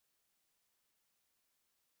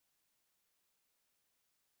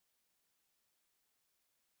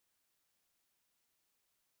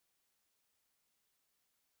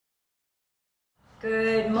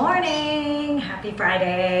Good morning, happy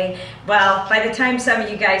Friday. Well, by the time some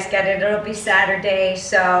of you guys get it, it'll be Saturday.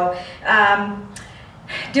 So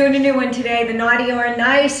doing a new one today, the Naughty or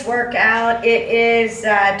Nice workout. It is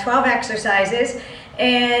 12 exercises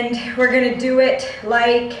and we're gonna do it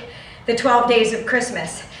like the 12 days of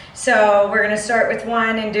Christmas. So we're gonna start with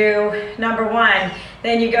one and do number one.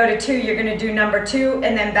 Then you go to two, you're gonna do number two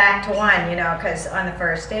and then back to one, you know, because on the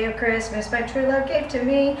first day of Christmas, my true love gave to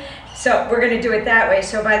me. So we're gonna do it that way.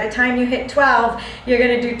 So by the time you hit 12, you're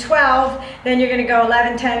gonna do 12, then you're gonna go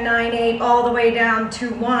 11, 10, 9, 8, all the way down to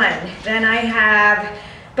one. Then I have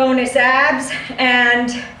bonus abs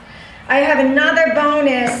and I have another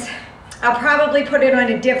bonus. I'll probably put it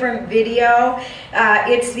on a different video.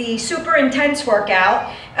 It's the super intense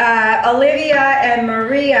workout. Olivia and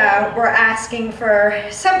Maria were asking for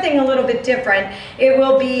something a little bit different. It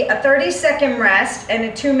will be a 30-second rest and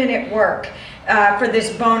a 2-minute work for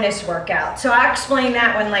this bonus workout. So I'll explain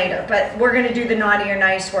that one later, but we're gonna do the Naughty or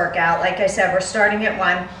Nice workout. Like I said, we're starting at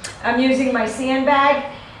 1. I'm using my sandbag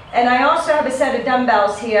and I also have a set of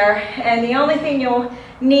dumbbells here, and the only thing you'll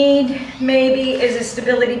need maybe is a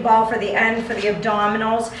stability ball for the end for the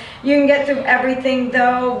abdominals. You can get through everything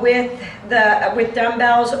though with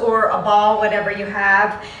dumbbells or a ball, whatever you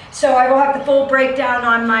have. So I will have the full breakdown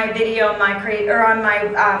on my video, on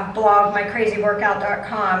my blog,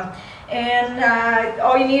 mycrazyworkout.com. And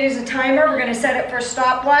all you need is a timer. We're gonna set it for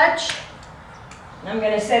Stopwatch. I'm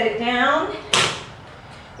gonna set it down.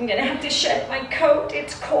 I'm gonna have to shed my coat.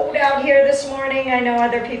 It's cold out here this morning. I know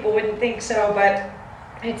other people wouldn't think so, but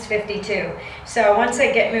it's 52. So once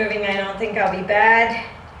I get moving, I don't think I'll be bad.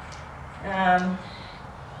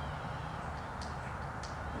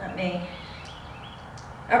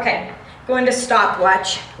 Okay, going to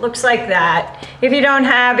Stopwatch. Looks like that. If you don't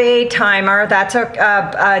have a timer, that's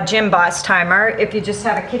a Gym Boss timer. If you just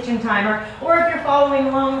have a kitchen timer, or if you're following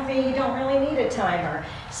along with me, you don't really need a timer.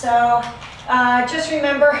 So just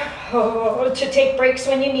remember to take breaks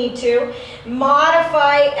when you need to.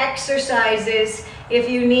 Modify exercises if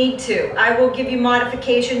you need to. I will give you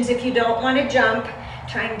modifications if you don't want to jump.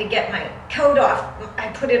 Trying to get my coat off. I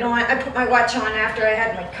put it on. I put my watch on after I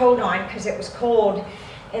had my coat on because it was cold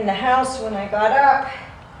in the house when I got up.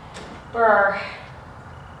 Brr.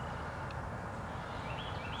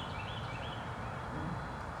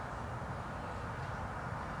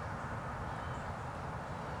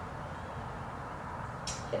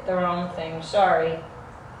 Hit the wrong thing, sorry.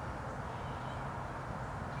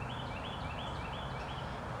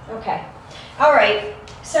 Okay, all right,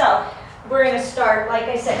 so we're gonna start, like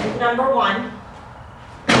I said, with number one.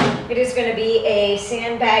 It is gonna be a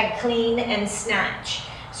sandbag clean and snatch.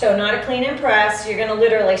 So not a clean and press, you're gonna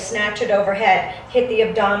literally snatch it overhead, hit the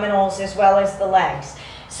abdominals as well as the legs.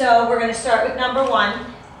 So we're gonna start with number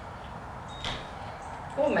one.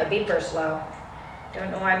 Oh, my beeper's low.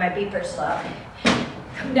 Don't know why my beeper's low.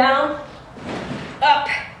 Come down, up,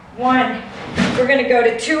 1. We're gonna go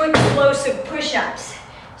to 2 explosive push-ups.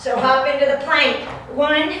 So hop into the plank,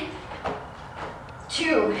 1,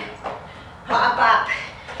 2, hop up,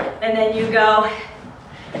 and then you go.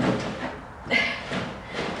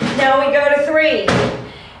 Now we go to 3,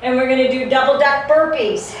 and we're gonna do double duck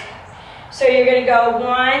burpees. So you're gonna go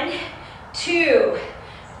 1, 2,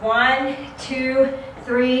 1, 2,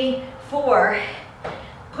 3, 4,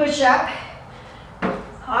 push up,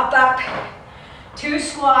 hop up, 2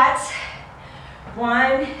 squats,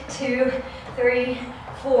 1, 2, 3,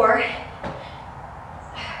 4,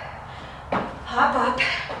 hop up,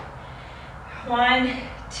 1,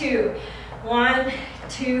 2, 1,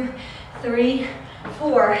 2, 3,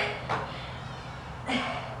 4.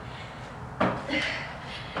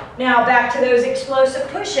 Now back to those explosive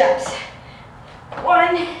push-ups.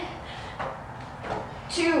 1,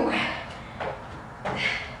 2,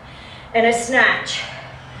 and a snatch.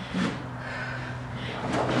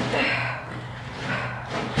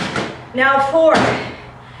 Now 4.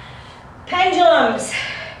 Pendulums,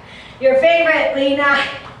 your favorite, Lena.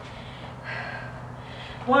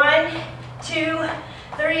 1, 2,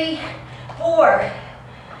 3, 4.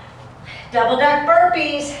 Double duck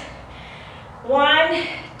burpees. 1,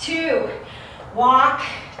 2. Walk,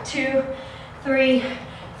 2, 3,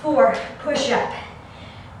 4. Push up.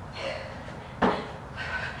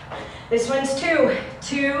 This one's 2.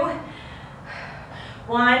 2.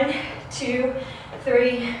 1, 2,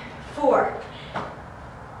 3, 4.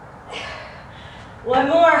 One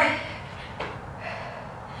more.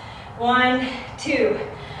 1, 2.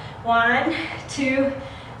 1, 2,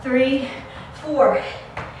 3, 4.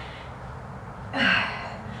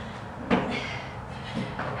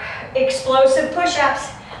 Explosive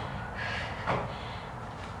push-ups.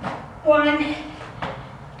 1,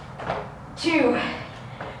 2.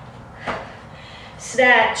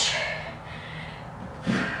 Snatch.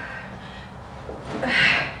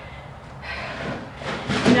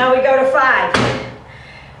 Now we go to 5.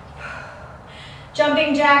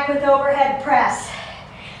 Jumping jack with overhead press.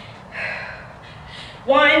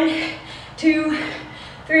 1, 2,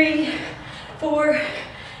 3, 4,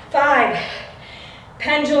 5.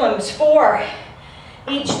 Pendulums, 4.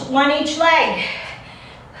 One each leg.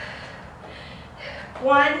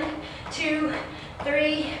 1, 2,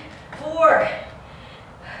 3, 4.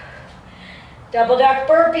 Double duck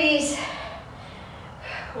burpees.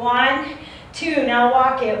 1, 2. Now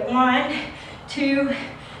walk it. 1, 2,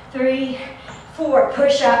 3, 4.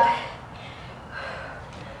 Push up.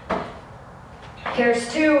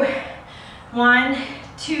 Here's 2. 1,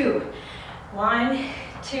 2. 1,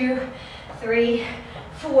 2, 3,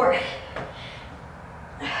 4.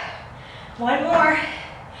 One more.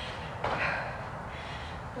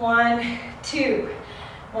 1, 2.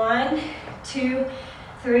 1, 2,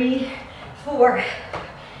 3, 4.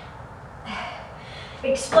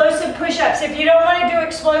 Explosive push-ups. If you don't want to do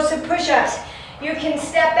explosive push-ups, you can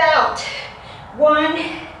step out. 1,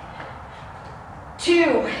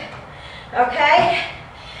 2. Okay?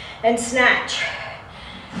 And snatch.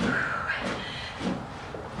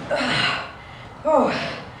 Oh.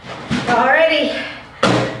 Alrighty.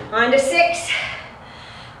 On to 6.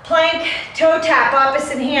 Plank, toe tap,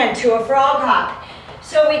 opposite hand to a frog hop.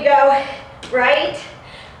 So we go right,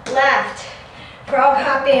 left, frog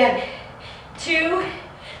hop in. 2,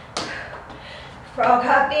 frog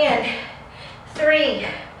hop in. 3,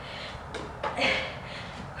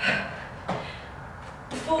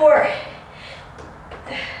 4,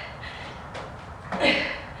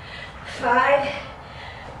 5,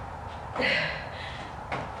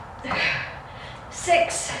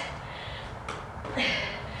 6.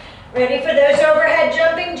 Ready for those overhead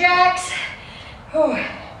jumping jacks? Oh,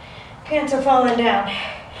 pants are falling down.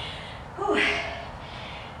 Oh.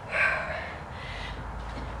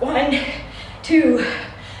 1, 2,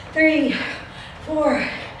 3, 4,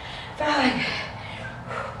 5.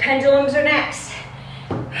 Pendulums are next.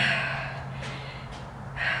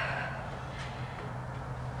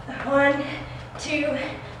 1, 2,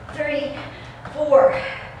 3, 4.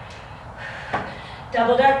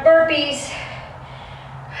 Double duck burpees.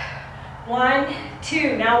 1,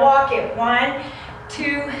 2. Now walk it. 1,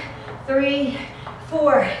 2, 3,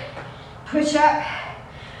 4. Push up.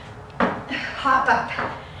 Hop up.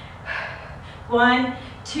 1,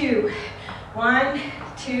 2. 1,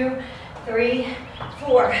 2, 3,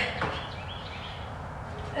 4.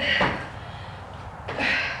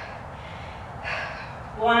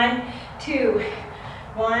 One, two.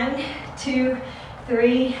 1, 2,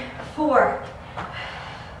 3, 4.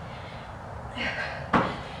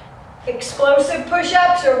 Explosive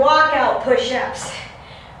push-ups or walkout push-ups.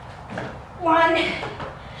 1,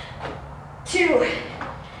 2.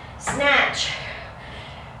 Snatch.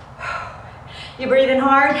 You breathing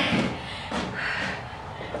hard?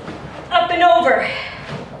 Up and over.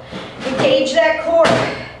 Engage that core.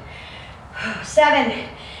 7.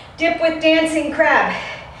 Dip with dancing crab.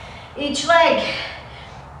 Each leg.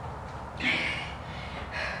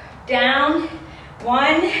 Down.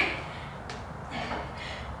 1,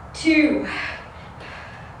 2,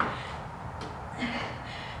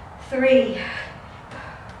 3,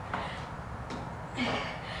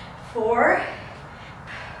 4,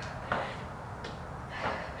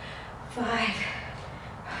 5,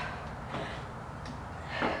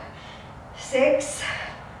 6.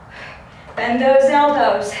 Bend those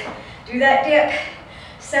elbows. Do that dip.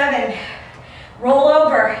 7. Roll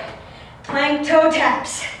over. Plank toe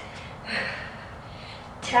taps.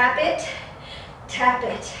 Tap it. Tap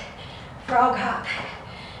it. Frog hop.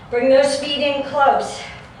 Bring those feet in close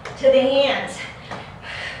to the hands.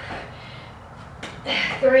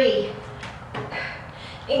 3.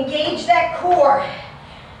 Engage that core.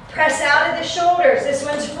 Press out of the shoulders. This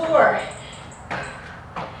one's 4.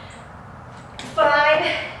 5.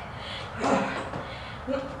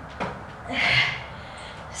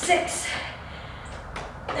 6.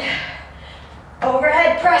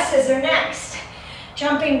 Overhead presses are next.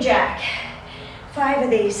 Jumping jack. 5 of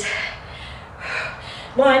these.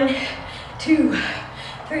 1, 2,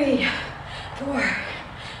 3, 4,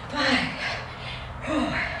 5.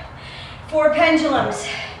 4 pendulums.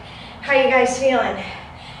 How you guys feeling?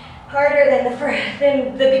 Harder than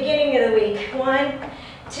the beginning of the week. 1,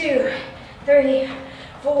 2, 3,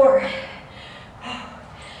 4.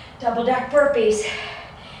 Double duck burpees.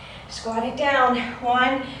 Squat it down.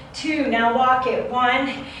 1, 2. Now walk it.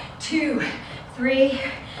 1, 2, 3,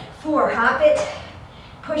 4. Hop it.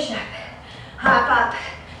 Push up. Hop up.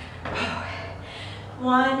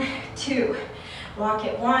 1, 2. Walk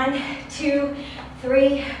it. 1, 2,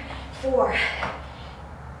 3, 4.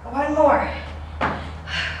 One more.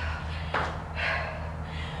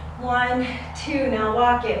 1, 2. Now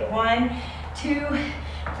walk it. 1, 2,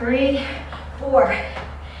 3, 4.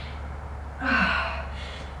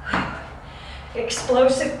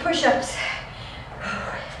 Explosive push-ups.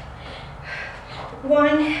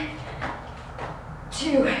 1,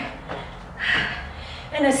 2,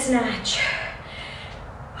 and a snatch.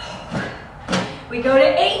 We go to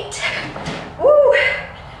 8. Woo!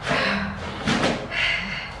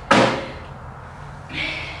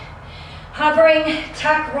 Hovering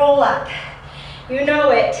tuck roll up. You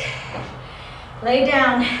know it. Lay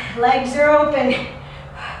down, legs are open.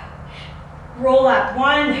 Roll up.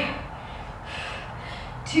 1,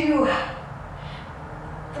 2,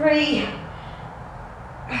 3,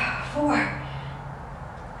 4,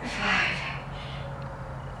 5,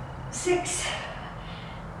 6,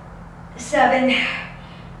 7,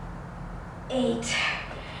 8.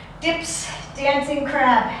 Dips, dancing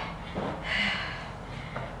crab.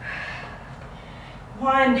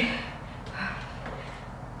 1,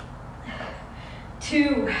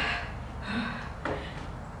 2,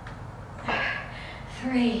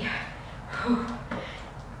 3,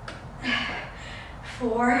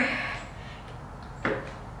 4,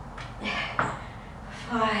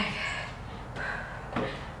 5,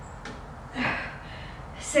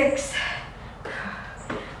 6,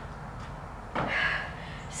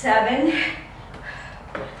 7,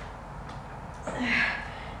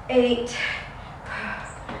 8.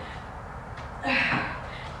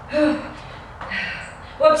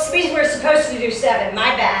 Whoops, we were supposed to do 7,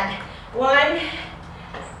 my bad. 1,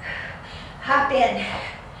 hop in.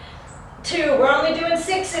 2, we're only doing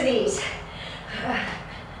 6 of these.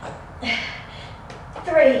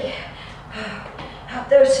 3, hop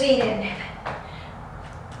those feet in.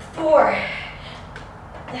 4,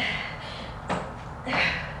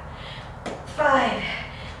 5,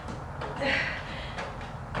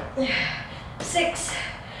 6,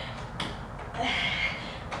 7.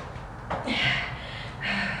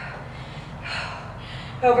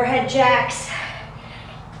 Overhead jacks.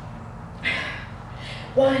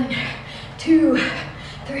 1, 2,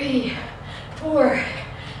 3, 4,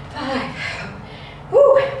 5.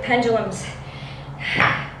 Woo! Pendulums.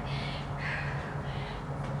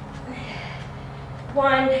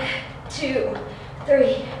 1, 2,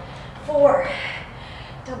 3, 4.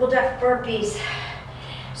 Double duck burpees.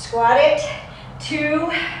 Squat it.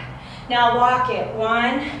 2. Now walk it.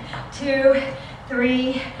 1, 2,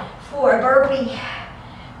 3, 4. Burpee.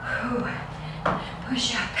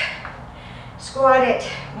 Push up. Squat it.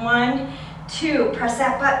 1, 2. Press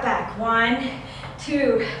that butt back. 1,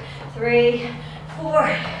 2, 3, 4.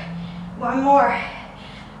 One more.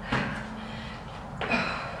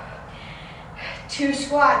 2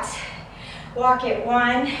 squats. Walk it.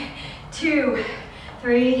 1, 2,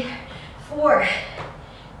 3, 4.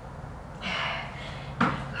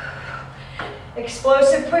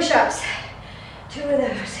 Explosive push-ups. 2 of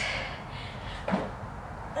those.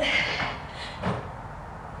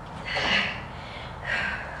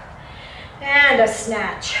 And a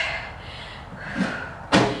snatch.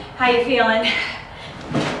 How you feeling?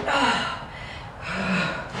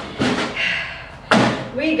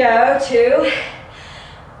 We go to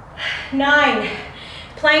 9.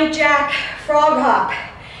 Plank jack, frog hop.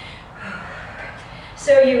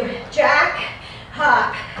 So you jack,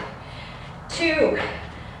 hop. 2,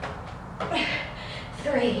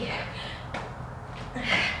 3,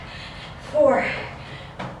 4,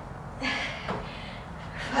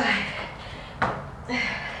 5,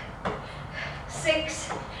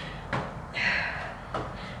 6,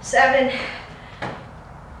 7,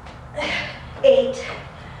 8,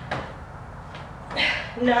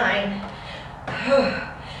 9.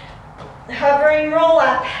 Hovering roll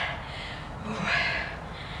up.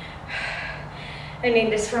 I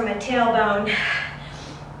need this for my tailbone.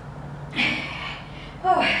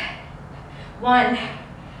 1,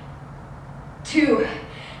 2.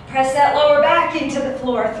 Press that lower back into the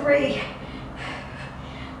floor. 3,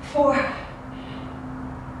 4,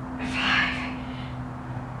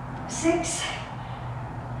 5, 6,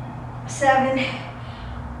 7,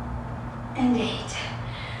 and 8.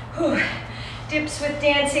 Dips with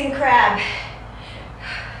dancing crab.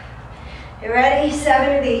 You ready?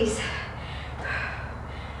 7 of these.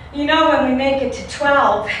 You know, when we make it to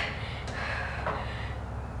 12,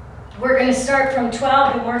 we're going to start from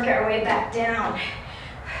 12 and work our way back down.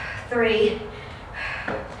 3,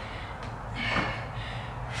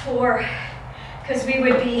 4, because we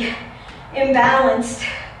would be imbalanced.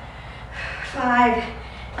 5,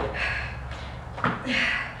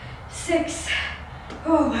 6.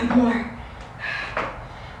 Oh, one more.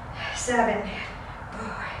 7.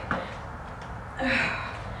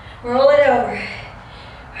 Roll it over.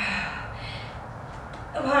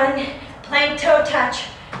 1, plank toe touch,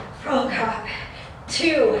 frog hop.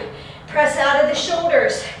 2, press out of the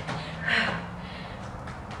shoulders.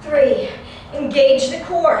 3, engage the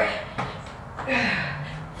core.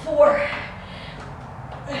 4,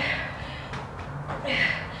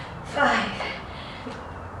 5.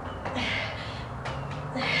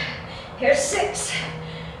 Here's 6.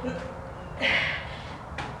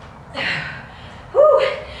 Woo.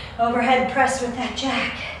 Overhead press with that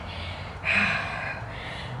jack.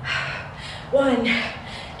 1,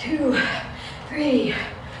 2, 3,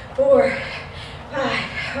 4,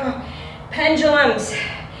 5. Pendulums.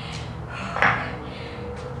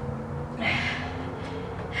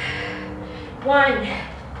 1,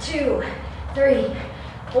 2, 3,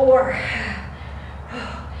 4.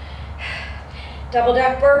 Double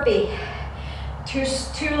duck burpee. Two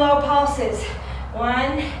low pulses.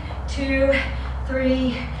 1, 2,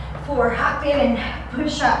 3, 4. Hop in and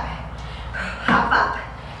push up. Hop up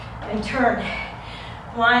and turn.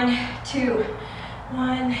 1, 2,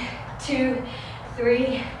 1, 2,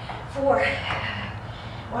 3, 4.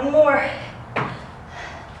 One more.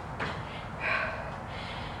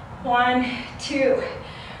 1, 2,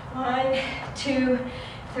 1, 2,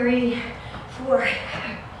 3, 4.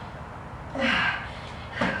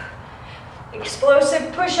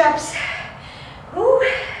 Explosive push-ups. Woo.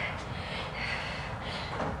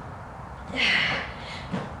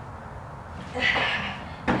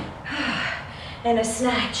 And a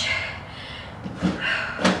snatch.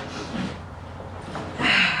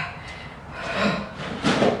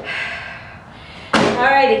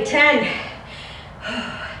 Alrighty, 10.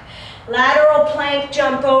 Lateral plank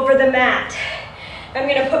jump over the mat. I'm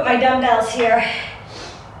gonna put my dumbbells here.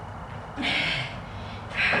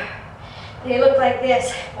 They look like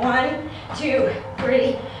this. 1, 2,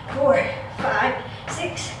 3, 4, 5,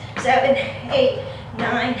 6, 7, 8,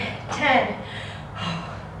 9, 10.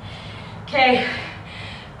 Okay.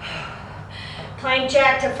 Plank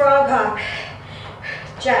jack to frog hop.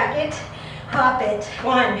 Jack it, hop it.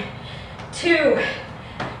 1, 2,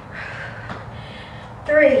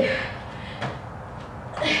 3,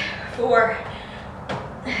 4,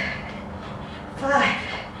 5,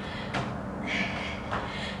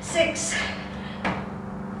 6,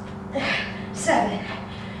 7,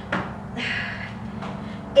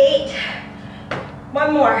 8,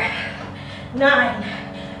 one more, 9,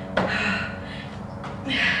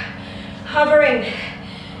 hovering,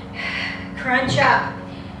 crunch up.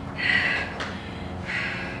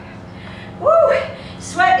 Woo,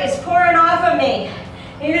 sweat is pouring off of me,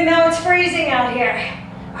 even though it's freezing out here.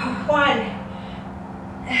 1,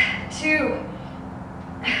 2,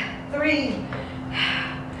 3,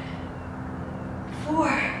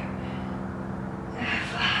 4,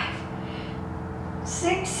 5,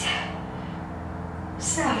 6,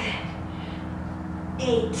 7,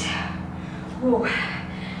 8. Ooh.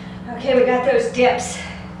 Okay, we got those dips.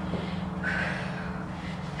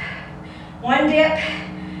 1 dip,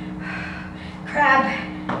 crab,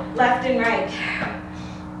 left and right.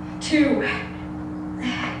 2,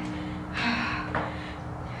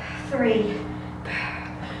 3,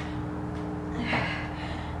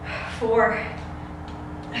 4,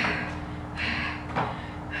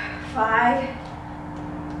 5,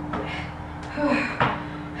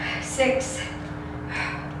 6.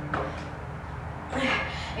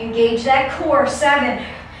 Engage that core. 7.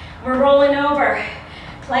 We're rolling over.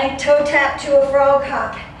 Plank toe tap to a frog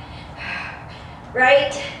hop.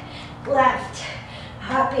 Right, left,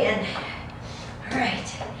 hop in.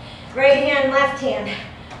 Right, right hand, left hand,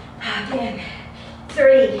 hop in.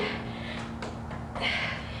 3,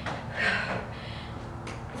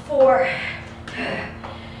 4,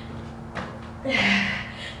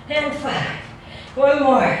 and 5. One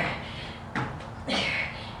more.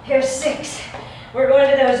 Here's 6. We're going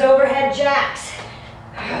to those overhead jacks.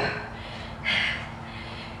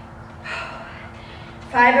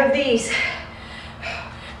 5 of these.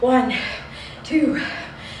 1, 2,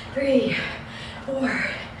 3, 4,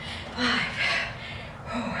 5.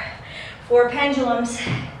 4 pendulums.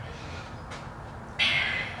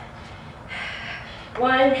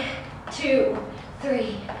 1, 2,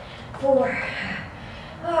 3, 4.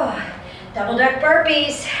 Oh, double duck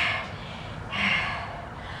burpees.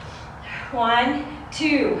 1,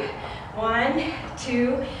 2, 1,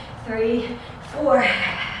 2, 3, 4.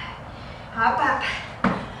 Hop up.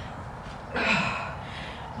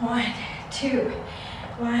 1, 2,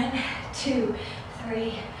 1, 2,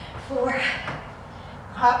 3, 4.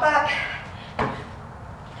 Hop up.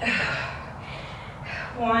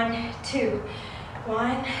 1, 2,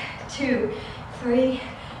 1, 2, 3,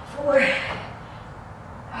 4.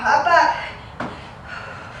 Hop up.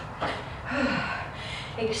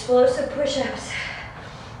 Explosive push-ups.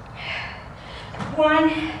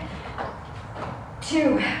 1,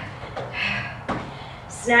 2.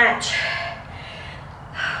 Snatch.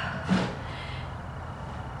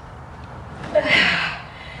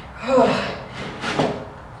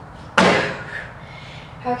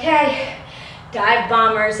 Okay, dive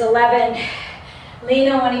bombers, 11.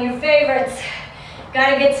 Lean on one of your favorites.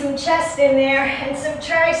 Gotta get some chest in there and some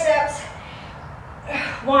triceps.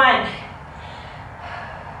 1,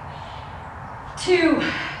 2,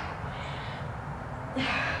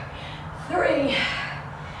 3,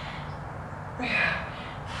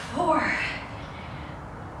 4,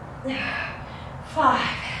 5,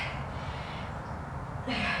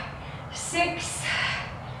 6,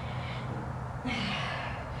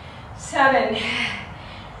 7,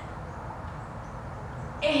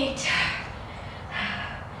 8,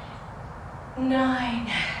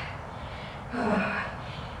 9,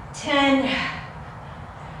 10,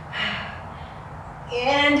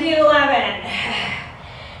 and 11.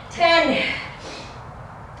 10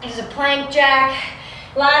 is a plank jack,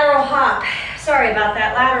 lateral hop. Sorry about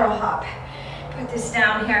that, lateral hop. Put this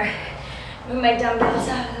down here. Move my dumbbells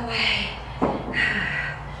out of the way.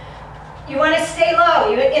 You want to stay low.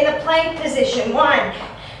 You're in the plank position. 1,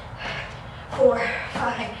 4,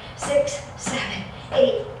 5, 6, 7,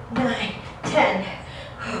 8, 9, 10.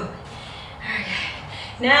 Okay.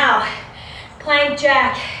 Now, plank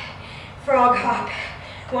jack, frog hop.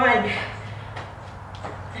 1,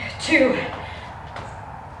 2,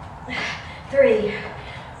 3.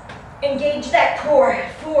 Engage that core.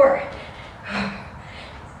 4,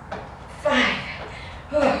 5,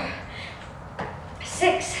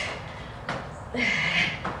 6,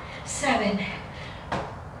 7,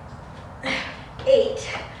 8,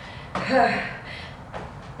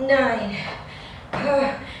 9.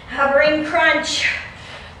 Hovering crunch.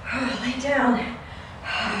 Lay down.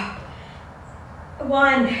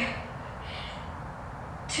 1,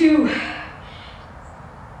 2,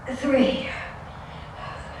 3,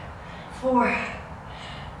 4,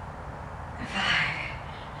 5,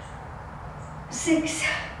 6,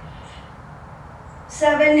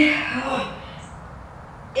 7,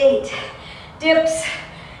 8. Dips,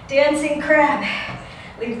 dancing crab.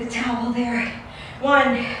 Leave the towel there.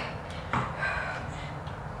 1,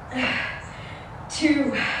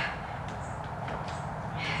 2,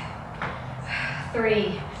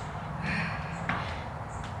 3,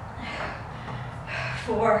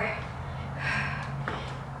 4,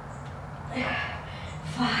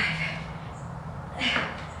 5,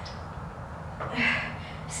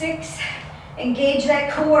 6. Engage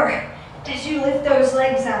that core as you lift those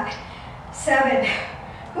legs up. 7.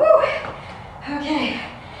 Woo. Okay.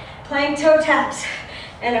 Plank toe taps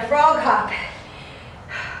and a frog hop.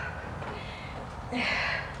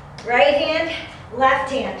 Right hand,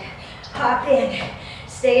 left hand. Hop in.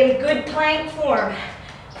 Stay in good plank form.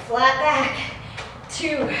 Flat back.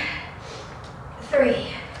 2, 3,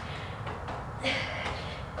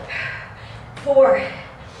 4,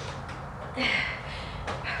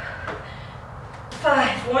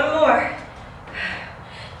 5. One more.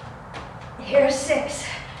 Here's 6.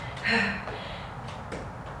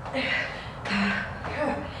 Okay.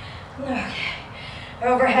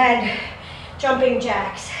 Overhead jumping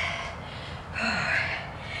jacks.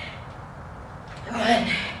 1,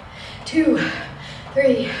 2,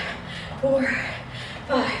 3, 4,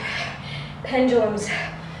 5. Pendulums.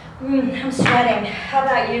 I'm sweating. How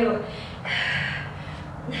about you?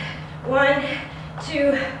 1,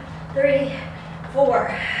 2, 3,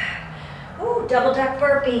 4. Ooh, double duck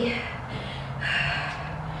burpee.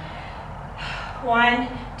 1,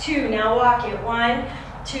 2. Now walk it. 1,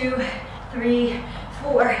 2, 3,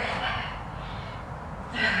 4.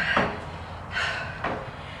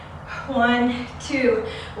 1, 2.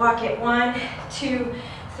 Walk it. 1, 2,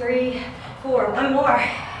 3, 4. One more.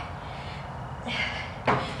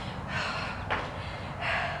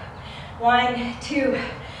 1, 2.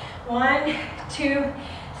 1, 2,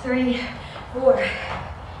 3, 4.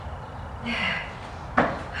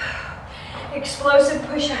 Explosive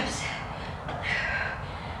push-ups.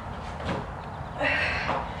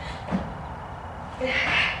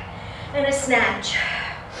 And a snatch.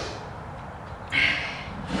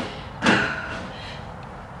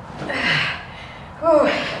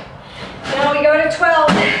 Now we go to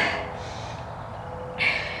 12.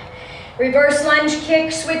 Reverse lunge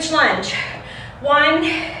kick, switch lunge. 1,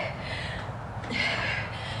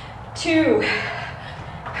 2,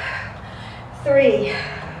 3,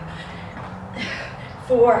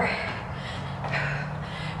 4,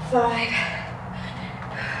 5,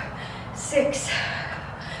 6,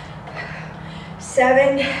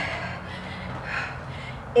 7,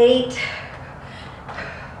 8,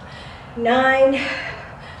 9,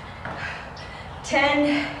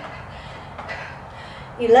 10,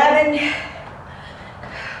 11,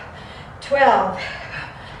 12,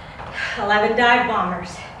 11 dive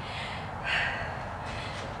bombers.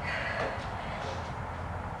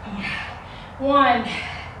 1,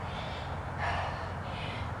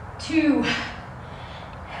 2,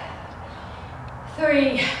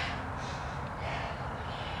 3,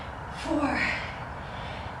 4,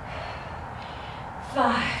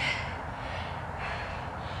 5,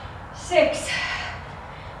 6,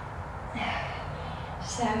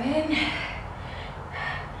 7,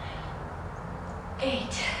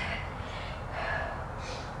 8,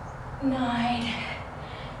 9,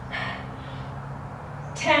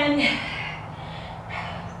 10,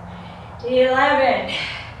 11.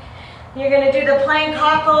 You're going to do the plank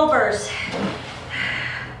hop overs.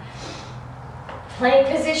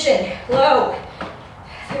 Plank position, low.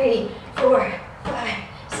 3, 4, 5,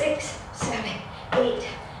 6, 7, 8,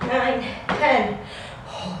 9, 10.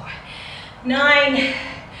 9.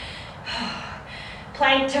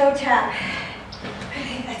 Plank toe tap. I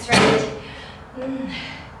think that's right.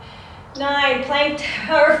 9. Plank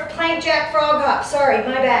jack frog hop. Sorry,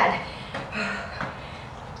 my bad.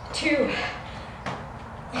 2,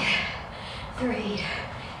 3,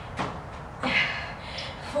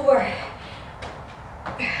 4,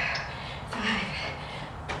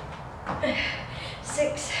 5,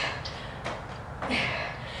 6,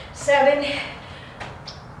 7,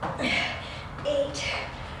 8,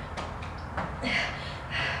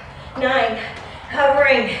 9.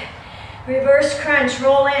 Hovering. Reverse crunch.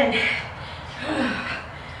 Roll in.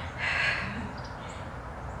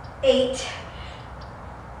 8,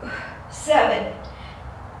 7,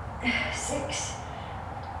 6,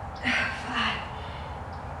 5,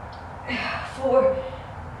 4,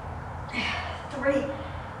 3,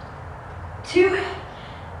 2,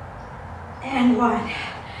 and 1.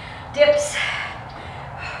 Dips.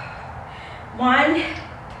 1,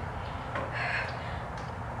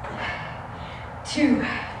 2,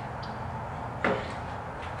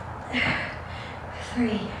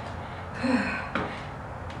 3,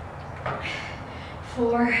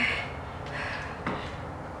 4,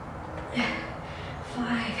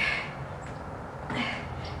 5,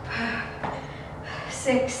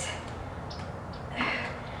 6,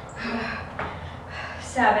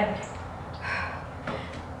 7.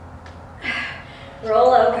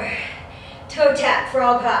 Roll over. Toe tap,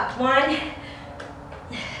 frog hop. 1,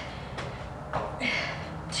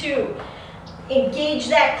 2. Engage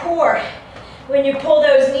that core when you pull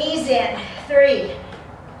those knees in. 3,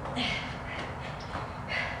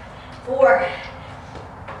 4,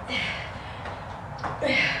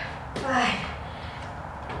 5,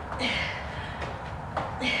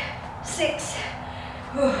 6.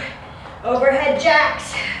 Overhead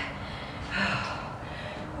jacks.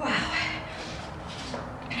 Wow.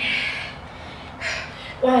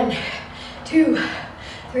 1, 2,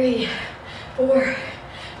 3, 4,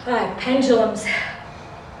 5. Pendulums.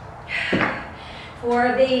 4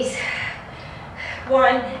 of these.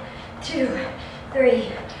 1, 2,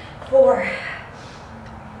 3, 4.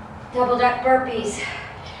 Double duck burpees.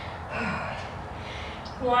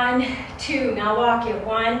 1, 2. Now walk it.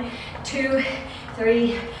 1, 2,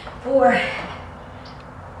 3, 4.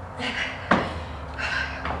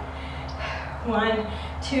 1,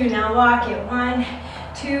 2. Now walk it. 1,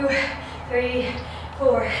 2, 3,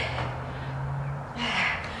 4.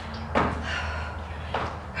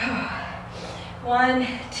 1,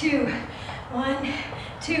 2. 1,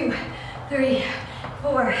 2, 3,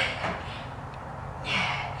 4.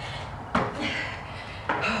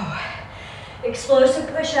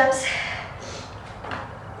 Explosive push-ups.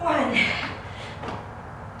 1,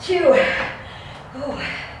 2.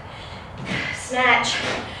 Snatch.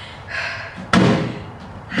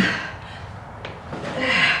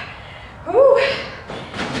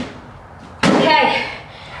 Okay.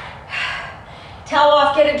 Towel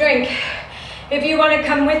off, get a drink. If you want to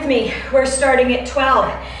come with me, we're starting at 12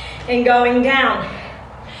 and going down.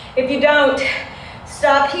 If you don't,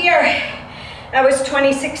 stop here. That was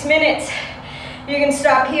 26 minutes. You can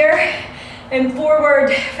stop here and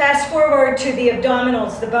forward, fast forward to the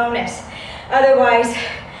abdominals, the bonus. Otherwise,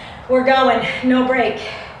 we're going, no break.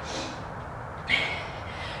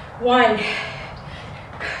 1,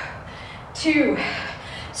 2,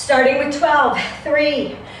 starting with 12,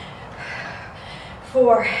 3,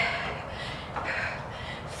 4,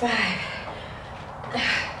 5,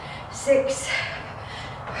 6,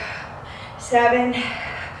 7,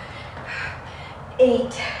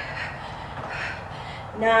 8,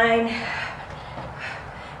 9,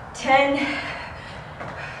 10,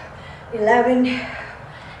 11,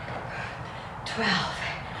 12.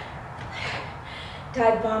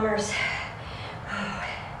 Dive bombers.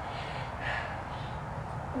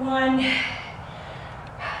 1,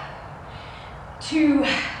 2, 3,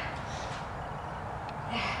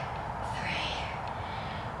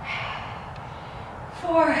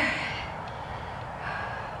 4,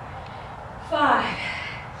 5,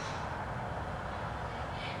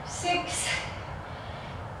 6,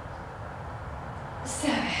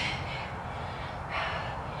 7,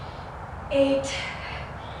 8,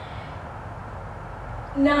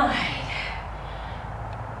 9,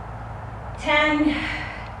 10,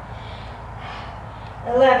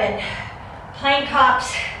 11. Plank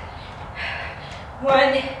hops.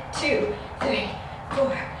 1, 2, 3,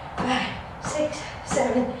 4, 5, 6,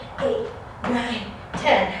 7, 8, 9,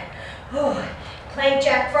 10. Oh, plank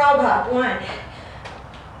jack frog hop. 1,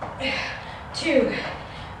 2,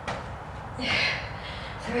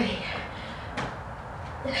 3,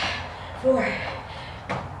 4,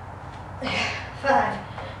 5,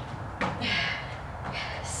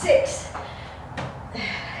 6,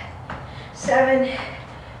 7,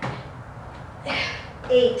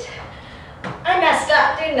 8. I messed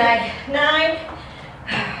up, didn't I? 9.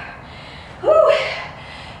 Whew.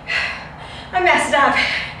 I messed up.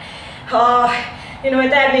 Oh, you know what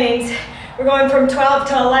that means? We're going from 12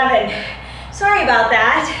 to 11. Sorry about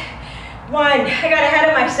that. 1, I got ahead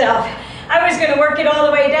of myself. I was gonna work it all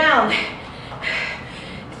the way down.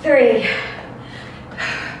 3,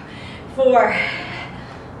 4,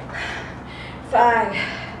 5,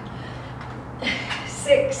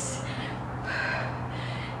 6,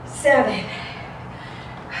 7,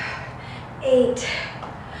 8,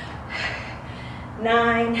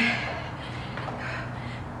 9,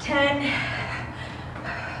 10,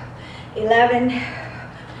 11,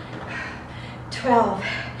 12.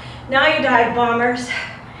 Now you dive bombers.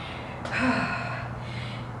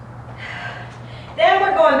 Then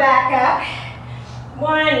we're going back up.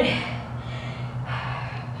 1,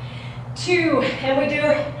 2, and we do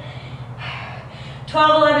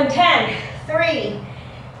 12, 11, 10. 3,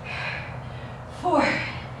 4,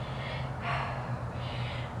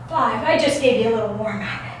 5. I just gave you a little warm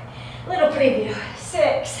up, a little preview.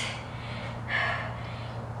 6,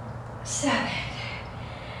 7,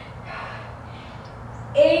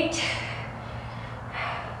 8,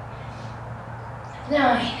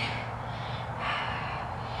 9,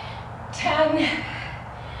 10,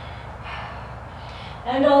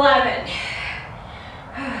 and 11.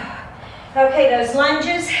 Okay, those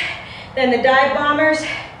lunges, then the dive bombers.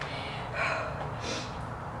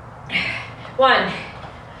 1,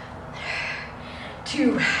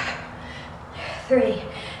 2, 3.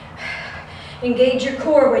 Engage your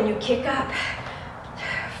core when you kick up.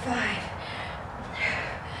 5,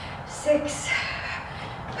 6,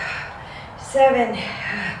 7,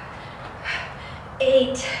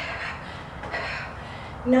 8,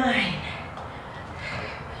 9,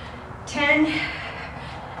 10,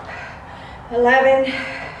 11,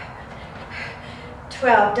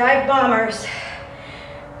 12. Dive bombers.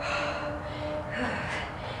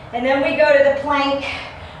 And then we go to the plank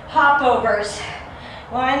hop overs.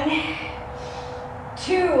 1,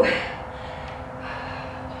 2,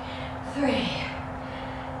 3,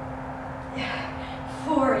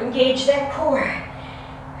 4. Engage that core.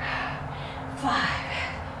 5,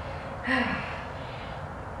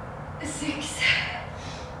 6,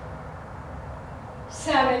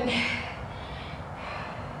 7,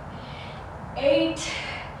 8,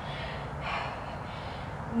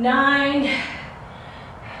 9,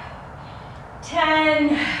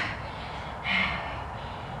 10,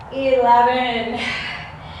 11.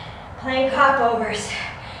 Plank hop overs.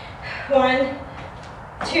 1,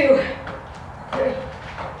 2, 3.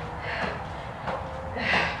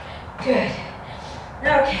 Good.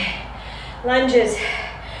 Okay. Lunges.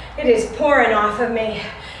 It is pouring off of me.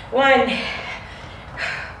 1.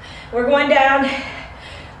 We're going down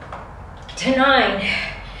to 9.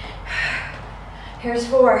 Here's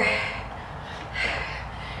 4,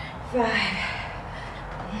 5.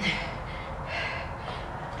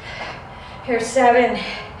 Here's 7,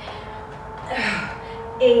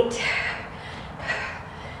 8,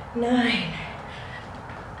 9,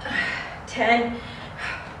 10,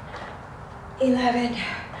 11,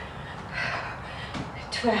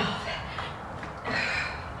 12.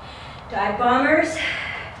 Dive bombers.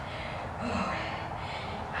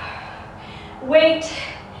 Weight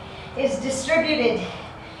is distributed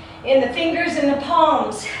in the fingers and the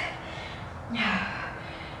palms.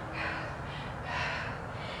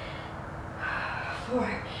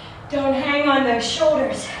 those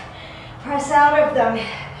shoulders. Press out of them,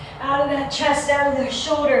 out of that chest, out of those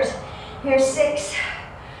shoulders. Here's 6.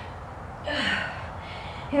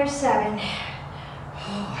 Here's 7.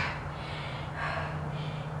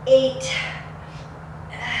 8.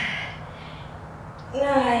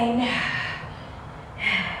 9.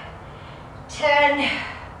 10.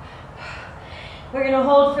 We're going to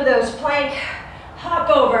hold for those plank hop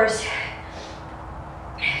overs.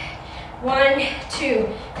 1, 2,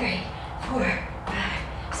 3, 4,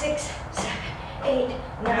 5, 6, 7, 8,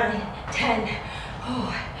 9, 10.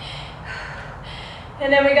 Oh.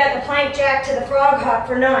 And then we got the plank jack to the frog hop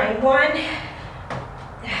for 9. 1,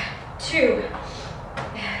 2,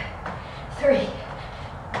 3,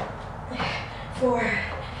 4,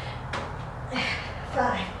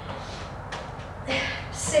 5,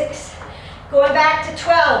 6. Going back to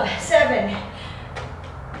 12. 7,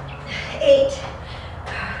 8,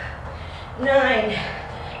 9.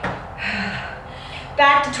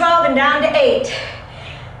 Back to 12 and down to 8.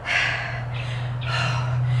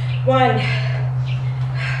 1,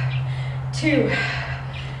 2,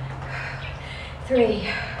 3,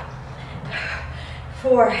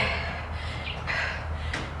 4,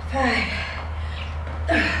 5,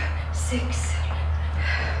 6,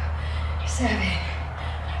 7,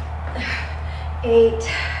 8,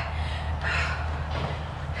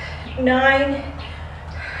 9,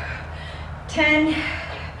 10,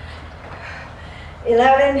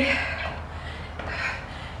 11,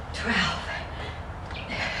 12.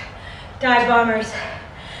 Dive bombers.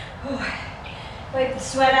 Oh, wipe the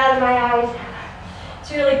sweat out of my eyes.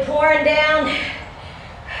 It's really pouring down.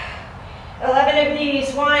 11 of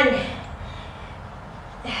these. 1,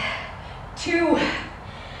 2.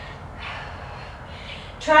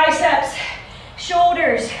 Triceps,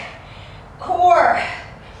 shoulders, core.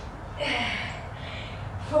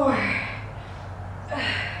 4,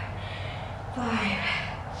 5,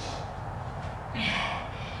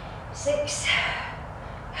 6,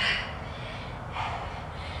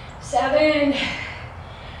 7,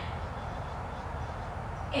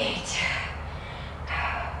 8,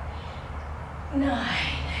 9,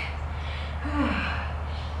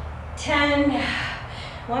 10.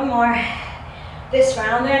 One more. This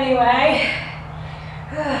round anyway.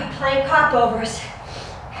 Plank hop overs.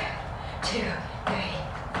 2, 3,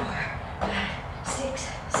 4, 5, 6,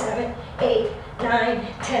 7, 8, 9,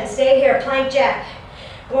 10. Stay here. Plank jack.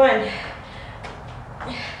 1,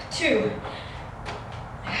 2,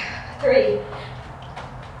 3,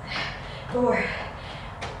 4,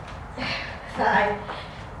 5,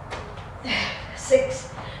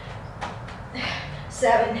 6,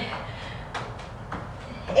 7,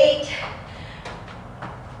 8,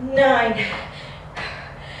 9.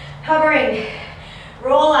 Hovering.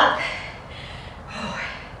 Roll up. Oh.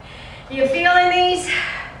 You feeling these?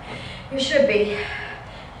 You should be.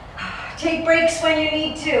 Take breaks when you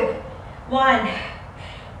need to. 1,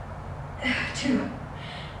 2,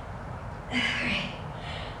 3,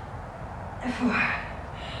 4,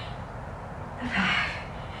 5,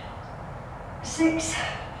 6,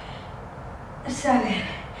 7.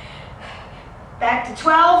 Back to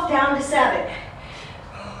 12, down to 7.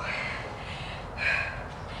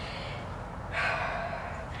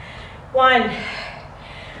 1,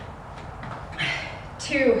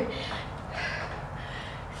 2,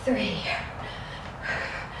 3,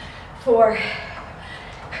 4,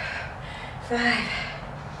 5,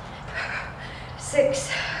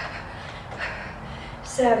 6,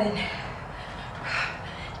 7,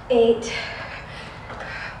 8,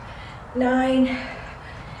 9,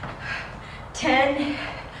 10,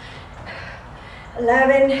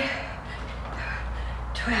 11,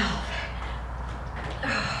 12.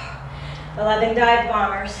 11 dive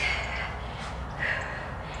bombers.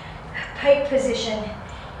 Pike position.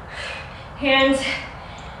 Hands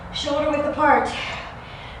shoulder width apart.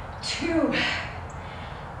 2,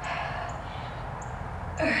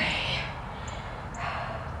 3,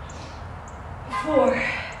 4,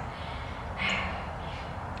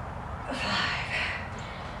 5,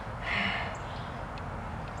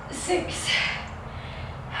 6,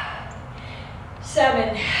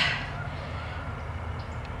 7,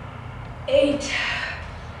 8,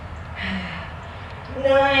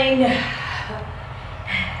 9,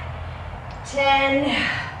 10,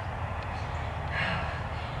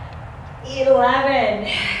 11.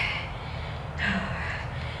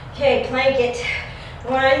 Okay, plank it.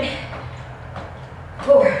 1,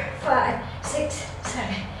 4, 5, 6,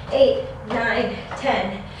 7, 8, 9,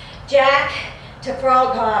 10. Jack to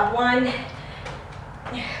frog hop. 1,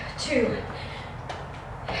 2,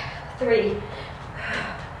 3,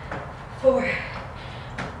 4,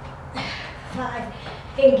 5,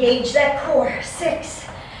 Engage that core. 6,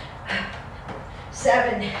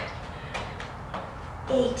 7,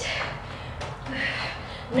 8,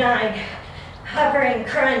 9. Hovering,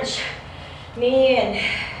 crunch. Knee in.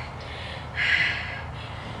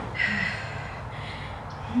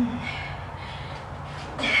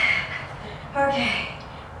 Okay.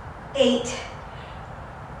 8,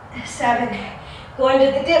 7. Go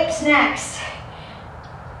into the dips next.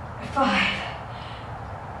 5,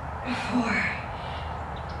 4,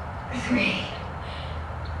 3,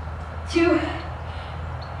 2,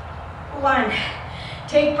 1.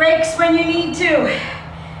 Take breaks when you need to.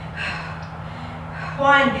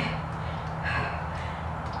 1,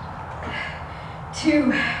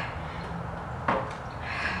 2,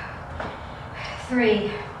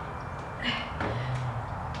 3,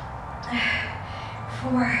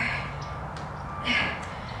 4,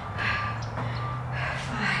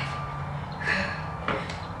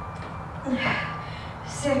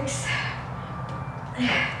 6,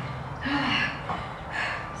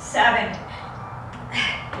 7,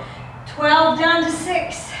 12 down to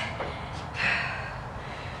 6.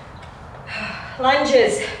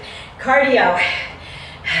 Lunges, cardio.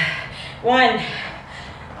 1,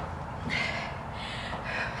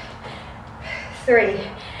 3,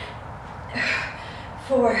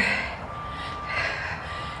 4,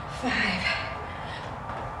 5,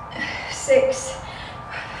 6,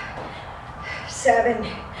 7,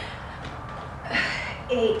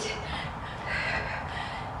 8,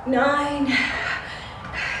 9,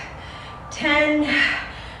 10,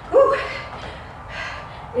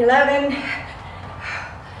 11,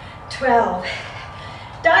 12.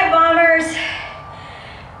 Dive bombers.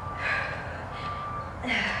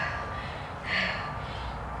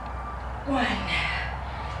 1,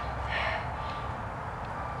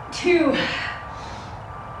 2,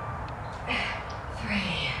 3,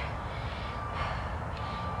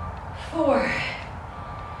 4,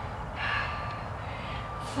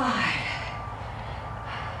 5,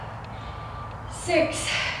 6,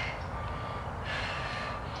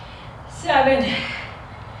 7,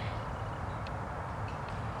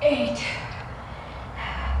 8,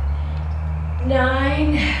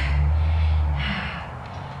 9,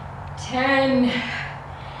 10,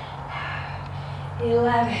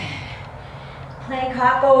 11. Plank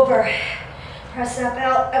hop over. Press up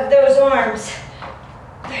out of those arms.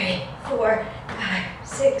 3, 4, 5,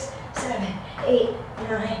 6, 7, 8,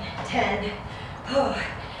 9, 10. Oh.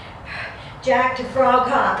 Jack to frog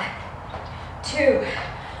hop. 2,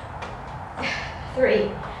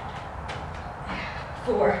 3,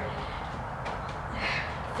 4,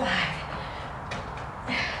 5,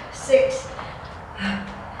 6,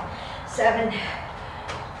 7,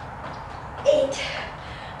 8,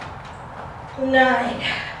 9.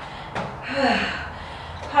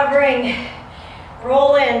 Hovering,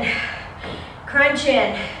 roll in, crunch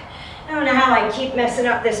in. I don't know how I keep messing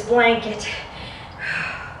up this blanket.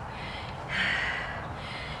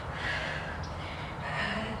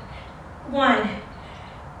 1,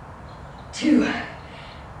 2, 3,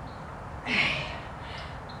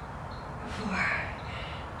 4,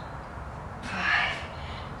 5,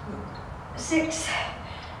 6,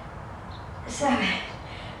 7,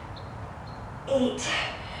 8.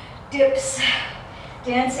 Dips,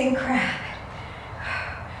 dancing crab.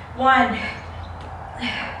 1,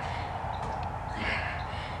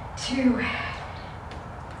 2,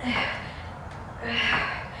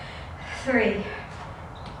 3,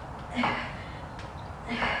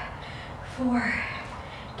 4,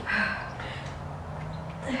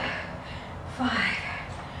 5.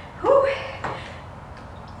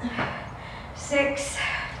 6.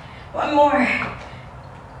 One more.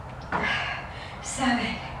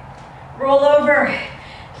 7. Roll over,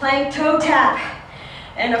 plank toe tap,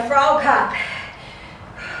 and a frog hop.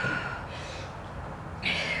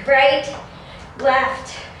 Right,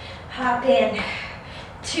 left, hop in.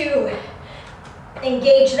 2.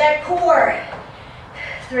 Engage that core.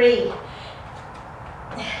 3,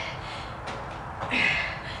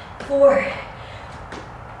 4,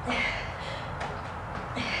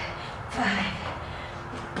 5,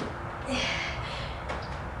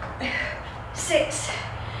 6.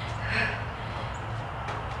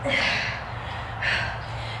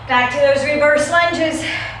 Back to those reverse lunges.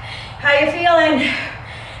 How you feeling?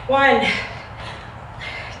 1,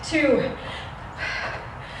 2,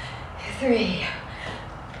 3,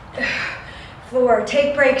 4.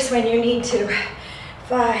 Take breaks when you need to.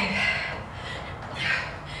 5,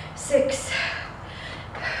 6.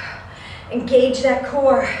 Engage that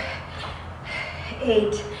core.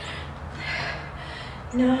 8,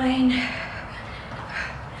 9,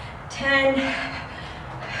 10,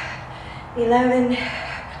 11,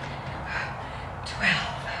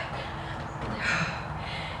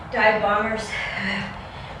 Dive bombers.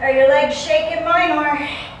 Are your legs shaking? Mine are.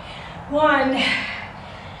 1,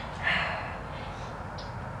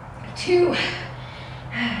 2,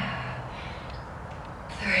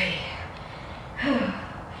 3,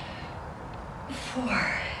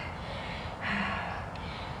 4,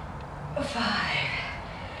 5,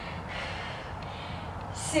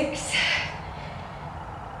 6,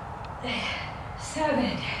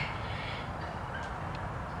 7,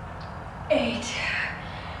 8,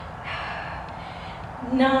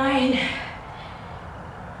 9,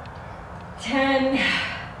 10,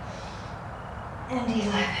 and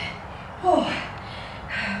 11. Oh.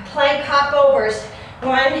 Plank hop overs.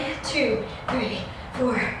 1, 2, 3,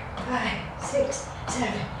 4, 5, 6,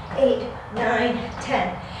 7, 8, 9,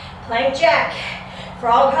 10. Plank jack.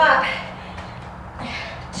 Frog hop.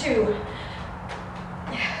 2,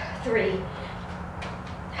 3,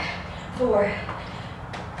 4,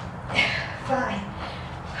 5,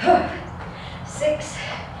 6,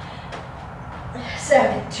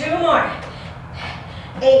 7. 2 more.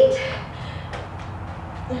 8,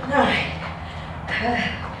 9.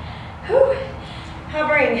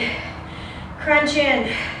 Hovering. Crunch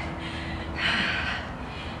in.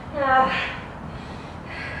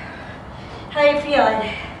 How you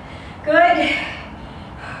feeling? Good?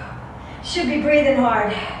 Should be breathing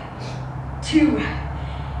hard. 2,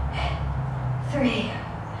 3,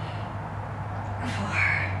 4,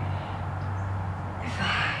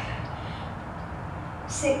 5,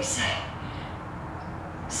 6,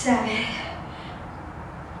 7,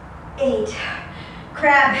 8.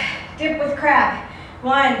 Crab, dip with crab.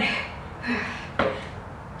 1,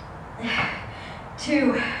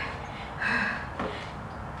 2,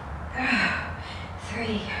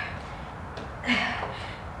 3,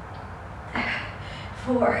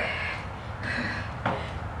 4,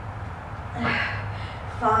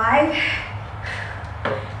 5,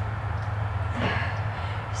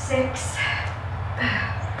 6,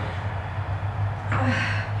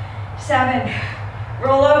 7.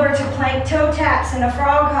 Roll over to plank toe taps and a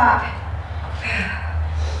frog hop.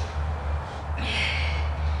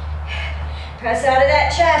 Press out of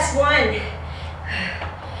that chest. 1,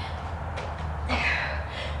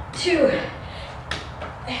 2,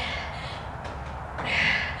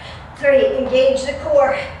 3. Engage the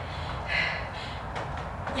core.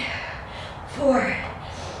 4,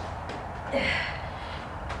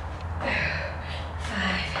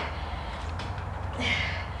 5,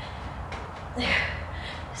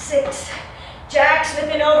 6. Jacks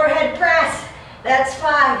with an overhead press. That's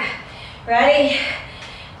 5. Ready?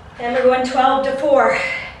 And we're going 12 to 4.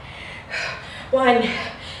 1,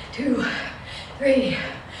 2, 3,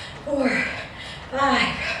 4,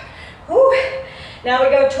 5. Woo. Now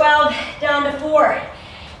we go 12 down to 4.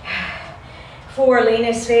 4,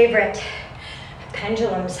 Lena's favorite.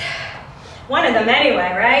 Pendulums. One of them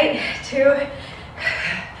anyway, right? 2,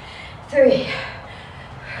 3,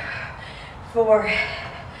 4,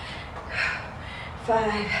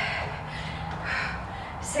 5,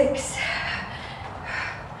 6,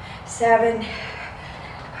 7,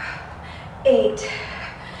 8,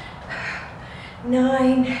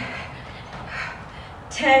 9,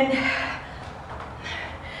 10,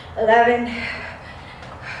 11,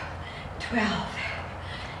 12.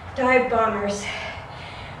 Dive bombers.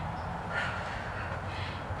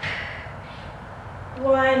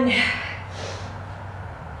 1,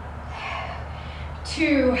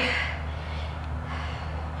 2,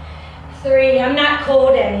 3. I'm not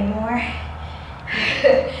cold anymore.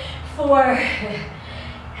 4,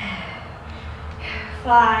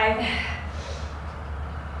 5,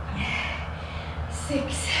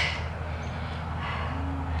 6,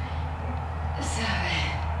 7,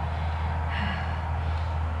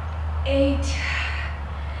 8,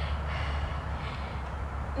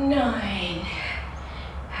 9,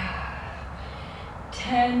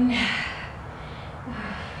 10,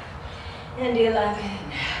 and 11.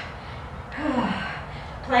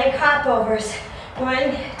 Plank hop overs.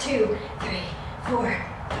 1, 2, 3, 4,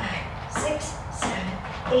 5, 6, 7,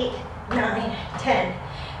 8, 9, 10.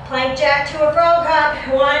 Plank jack to a frog hop.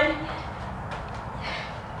 1,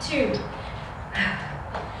 2,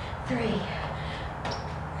 3,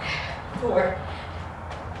 4,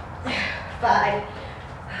 5,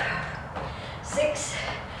 6,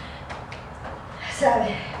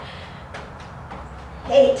 7,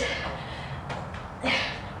 8,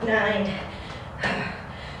 9,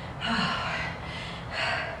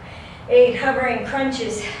 8 hovering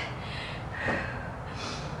crunches.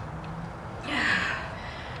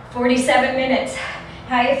 47 minutes.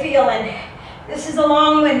 How you feeling? This is a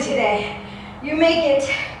long one today. You make it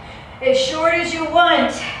as short as you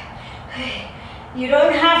want. You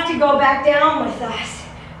don't have to go back down with us.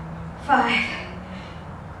 5,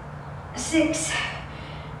 6,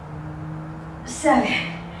 7,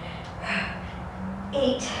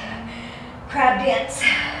 8. Crab dance.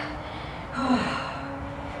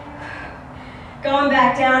 Going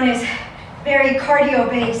back down is very cardio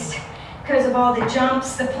based because of all the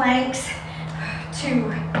jumps, the planks.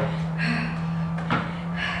 2,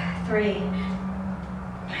 3,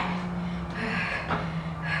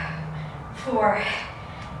 4.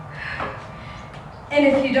 And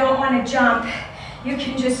if you don't want to jump, you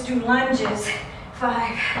can just do lunges.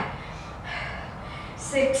 5,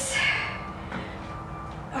 6,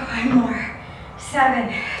 5 more.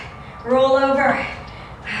 7, roll over.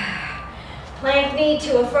 Plank knee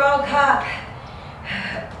to a frog hop.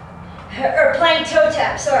 Or plank toe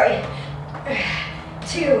tap, sorry.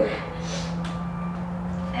 2,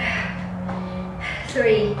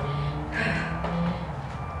 3,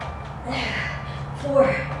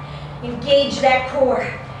 4. Engage that core.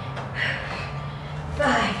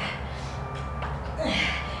 5,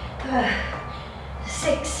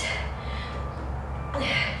 6,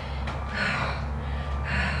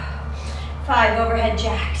 5 overhead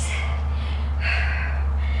jacks.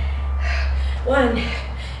 1,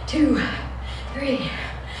 2, 3,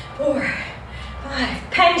 4,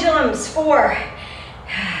 5. Pendulums. 4.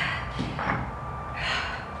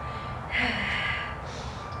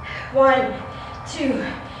 1, 2,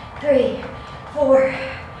 3, 4.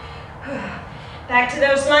 Back to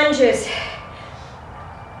those lunges.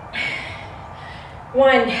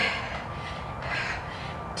 1,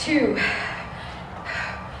 2,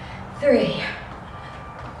 3,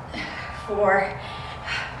 4,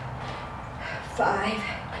 5,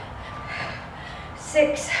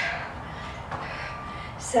 6,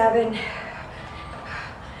 7,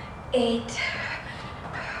 8,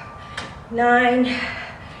 9,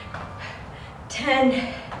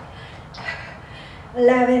 10,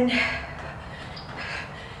 11,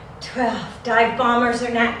 12. Dive bombers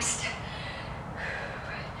are next.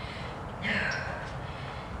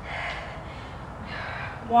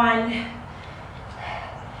 1,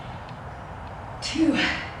 2,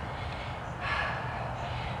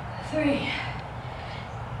 3,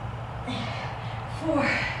 4,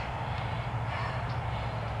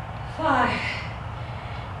 5,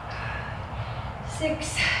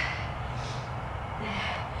 6,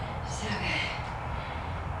 7,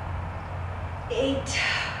 8,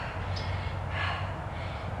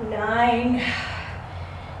 9,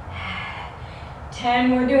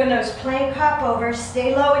 10. We're doing those plank hop overs.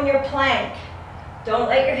 Stay low in your plank. Don't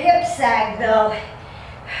let your hips sag though.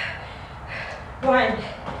 1,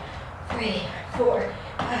 3, 4,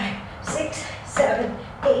 5, 6, 7,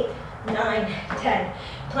 8, 9, 10.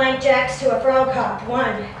 Plank jacks to a frog hop.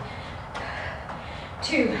 1,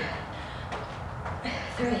 2,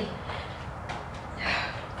 3,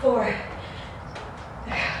 4,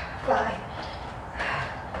 5,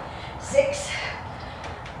 6,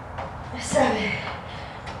 7,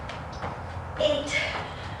 8,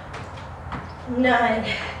 9.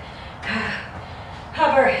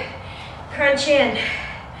 Hover, crunch in.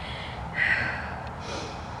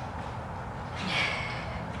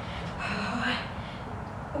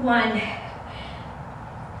 1,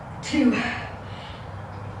 2, 3,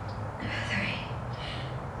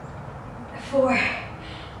 4,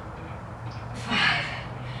 5,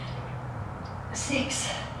 6,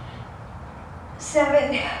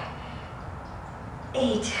 7,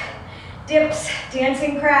 8. Dips,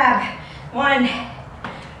 dancing crab. 1,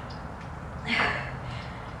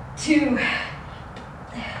 2,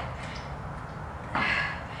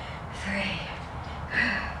 3,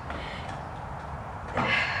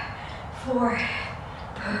 4,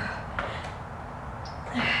 5,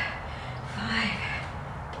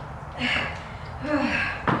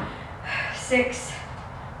 6,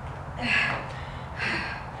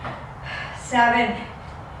 7.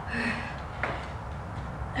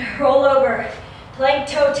 Roll over. Plank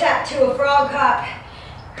toe tap to a frog hop.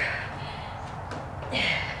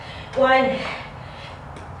 1,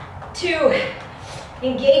 2.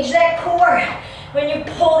 Engage that core when you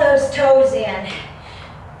pull those toes in.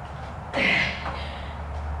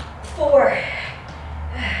 4,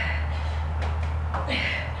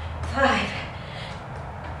 5,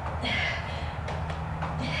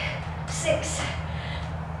 6.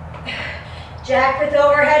 Jack with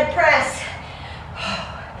overhead press.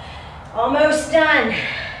 Almost done.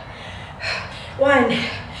 1,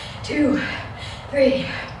 2, 3,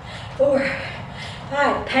 4,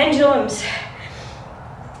 5. Pendulums.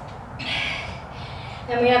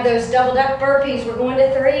 And we have those double duck burpees. We're going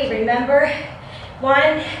to 3, remember?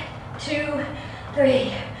 1, 2,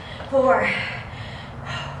 3, 4,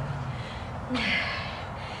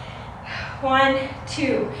 1,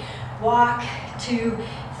 2, walk, 2,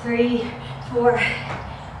 3, 4,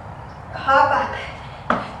 hop up.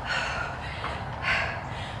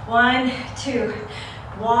 1, 2,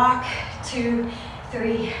 walk, 2,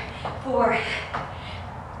 3, 4.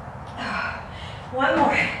 One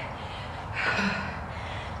more.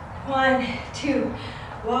 1, 2,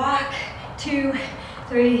 walk, 2,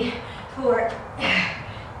 3, 4.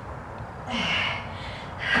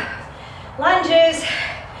 Lunges.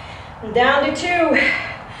 Down to 2.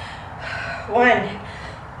 1,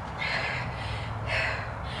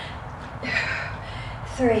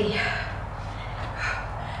 3,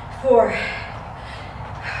 4,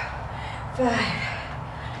 5,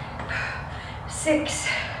 6,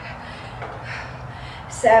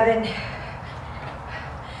 7,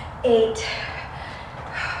 8,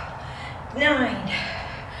 9,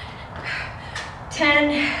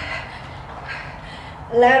 10,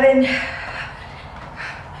 11,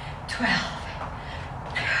 12.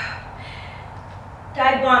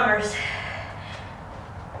 Dive bombers.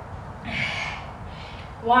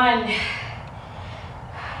 1,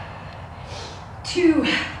 2,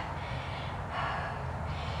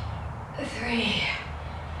 3,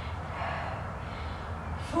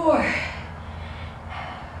 4,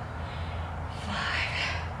 5,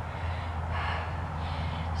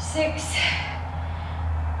 6,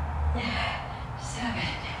 7,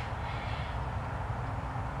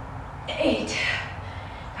 8,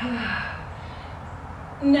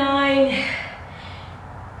 9,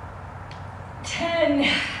 10,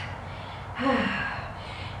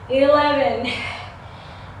 11,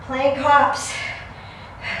 plank hops.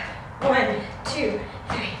 1, 2,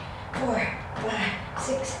 3, 4, 5,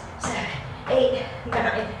 6, 7, 8,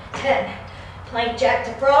 9, 10. Plank jack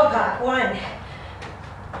to frog hop. 1,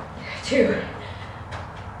 2,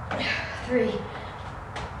 3,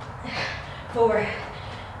 4,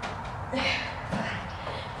 5,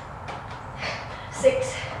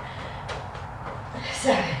 6,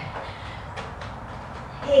 7,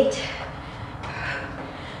 8,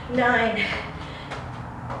 9.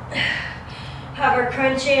 Hover,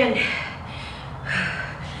 crunch in.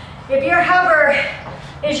 If your hover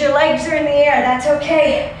is your legs are in the air, that's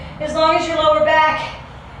okay, as long as your lower back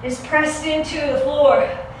is pressed into the floor.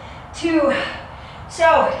 2.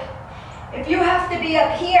 So, if you have to be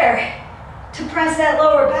up here to press that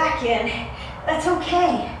lower back in, that's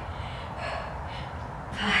okay.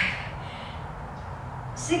 5,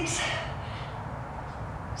 6,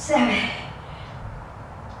 7,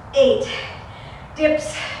 8.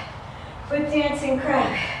 Dips with dancing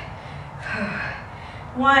crab.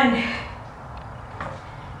 1,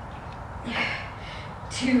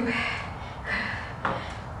 2,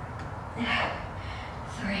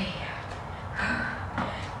 3,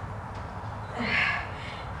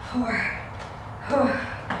 4, 5,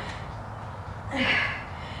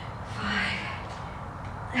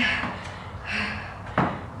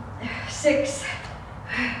 6,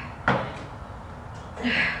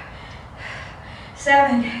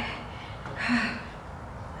 7.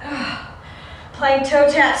 Plank toe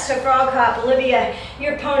taps to frog hop. Olivia,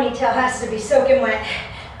 your ponytail has to be soaking wet.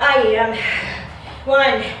 I am.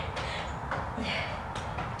 1,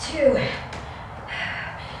 2,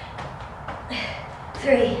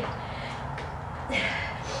 3,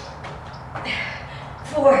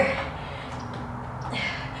 4,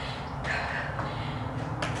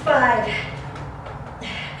 5,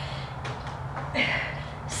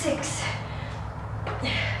 6.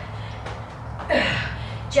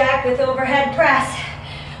 Jack with overhead press.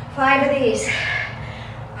 5 of these.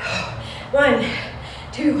 1,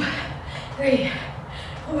 2, 3,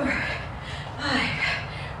 4, 5.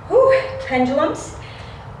 Whew. Pendulums.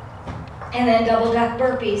 And then double duck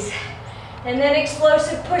burpees. And then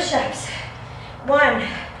explosive push-ups. 1,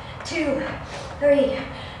 2, 3,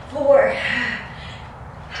 4.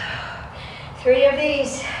 3 of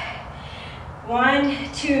these. 1,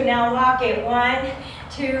 2. Now walk it. 1,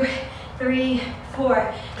 2, 3,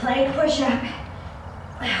 4. Plank push-up.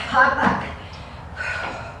 Hop up.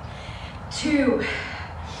 2.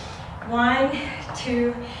 1,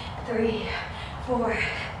 2, 3, 4.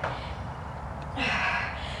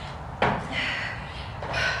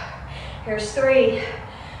 Here's 3.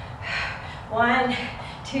 1,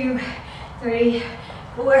 2, 3,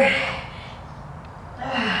 4.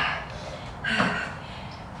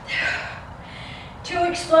 2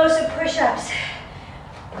 explosive push-ups.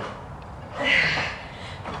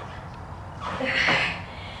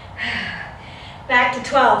 Back to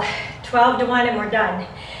 12. 12 to 1 and we're done.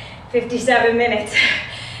 57 minutes.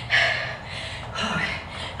 Oh,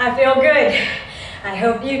 I feel good. I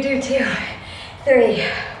hope you do too. 3,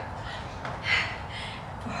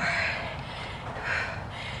 4,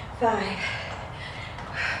 5,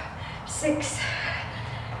 6,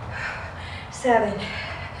 7,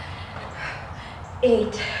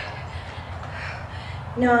 8,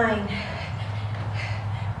 9,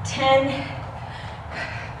 10,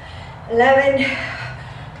 11,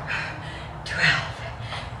 12.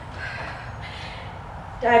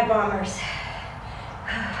 Dive bombers.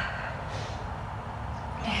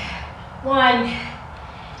 1,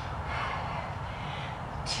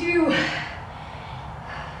 2,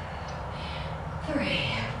 3,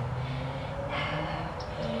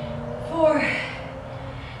 4,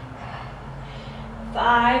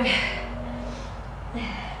 5,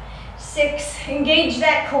 6, engage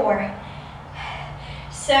that core.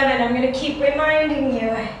 7, I'm going to keep reminding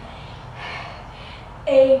you.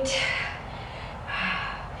 8,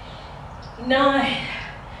 9,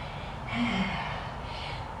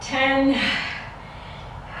 10,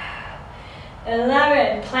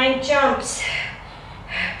 11, plank jumps.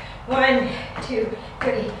 1, 2,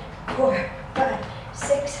 3, 4, 5,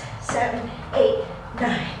 6, 7, 8,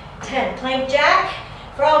 9, 10. Plank jack,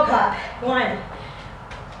 frog hop. 1,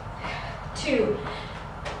 2,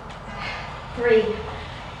 3,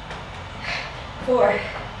 4,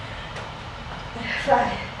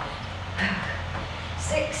 5,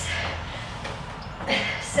 6,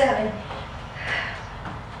 7,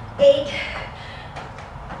 8,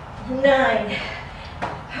 9.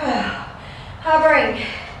 Hovering,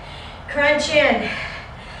 crunch in.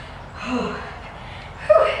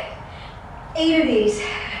 8 of these.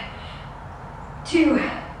 2,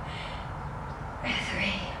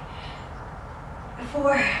 3,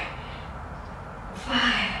 4,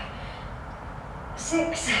 5,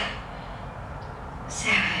 6,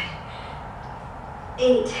 7,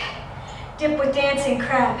 8. Dip with dancing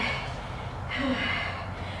crab.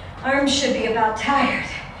 Arms should be about tired.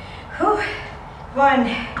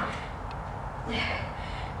 1,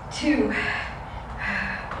 2,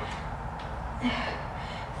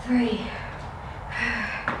 3,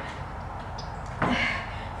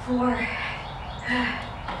 4, 5,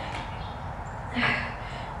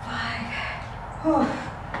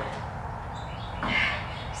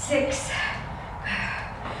 6.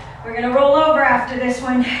 We're gonna roll over after this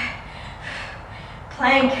one.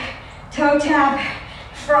 Plank, toe tap,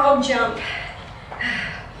 frog jump.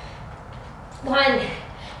 1,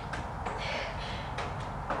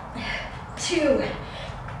 2,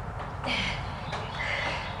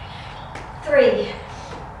 3,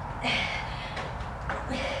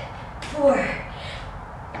 4,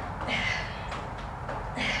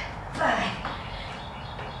 5.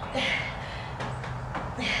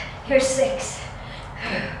 Here's 6.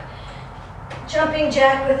 Jumping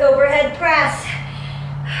jack with overhead press.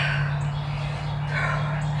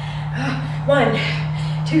 1,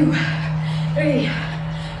 2, 3,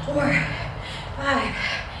 4, 5.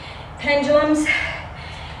 Pendulums.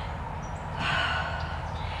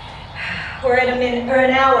 We're at a minute or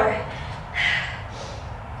an hour.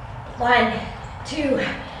 1, 2,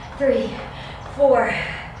 3, 4.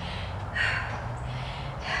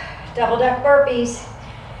 Double duck burpees.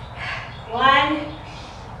 1,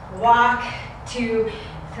 walk, 2,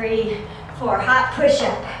 3, 4. Hot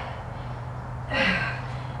push-up.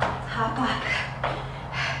 Hop up.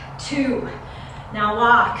 2. Now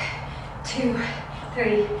walk. 2,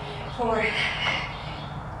 3, 4.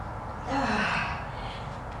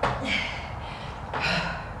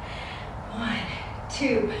 1,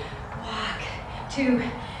 2. Walk. 2,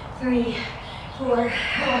 3, 4.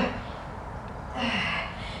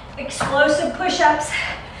 Explosive push-ups.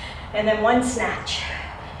 And then 1 snatch.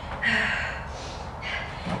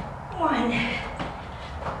 1,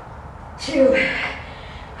 2.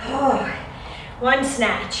 1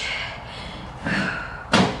 snatch.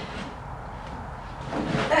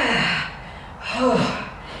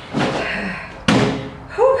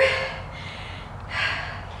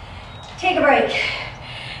 Take a break.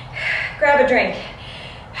 Grab a drink.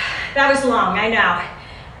 That was long, I know.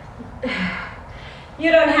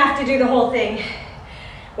 You don't have to do the whole thing,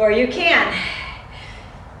 or you can.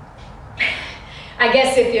 I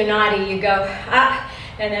guess if you're naughty, you go up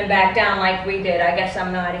and then back down like we did. I guess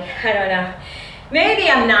I'm naughty. I don't know. Maybe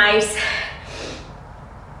I'm nice.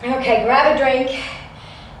 Okay, grab a drink.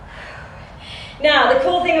 Now, the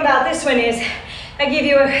cool thing about this one is I give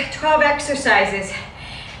you 12 exercises.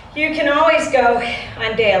 You can always go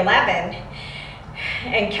on day 11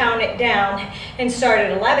 and count it down and start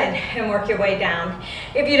at 11 and work your way down.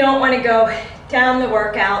 If you don't want to go down the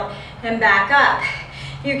workout and back up,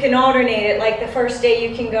 you can alternate it. Like the first day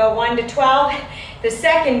you can go 1 to 12. The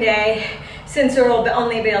second day, since there will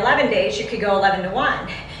only be 11 days, you could go 11 to 1.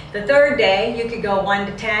 The third day, you could go 1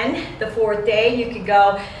 to 10. The fourth day, you could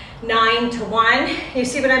go 9 to 1. You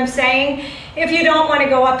see what I'm saying? If you don't want to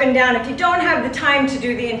go up and down, if you don't have the time to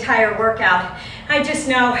do the entire workout, I just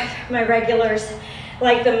know my regulars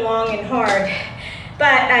like them long and hard.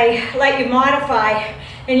 But I let you modify,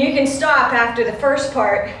 and you can stop after the first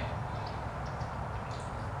part.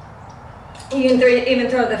 You can even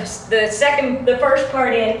throw the first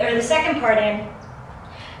part in, or the second part in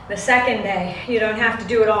the second day. You don't have to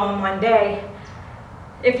do it all in one day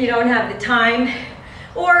if you don't have the time,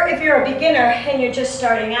 or if you're a beginner and you're just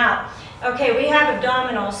starting out. Okay, we have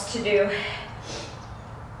abdominals to do.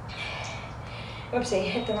 Whoopsie,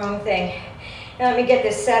 hit the wrong thing. Now let me get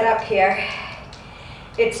this set up here.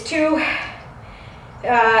 It's 10.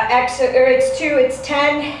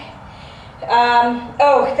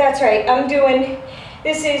 Oh, that's right,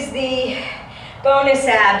 this is the bonus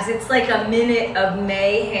abs. It's like a minute of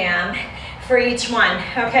mayhem for each one,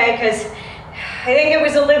 okay? Because I think it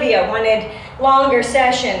was Olivia wanted longer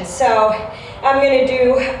sessions. So I'm gonna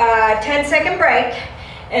do a 10-second break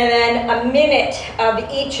and then a minute of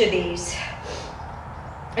each of these.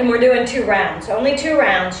 And we're doing 2 rounds, only 2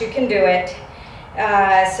 rounds, you can do it.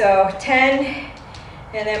 So 10,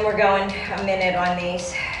 and then we're going a minute on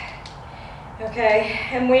these. Okay,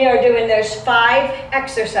 and we are doing, there's 5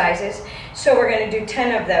 exercises, so we're gonna do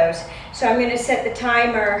 10 of those. So I'm gonna set the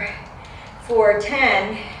timer for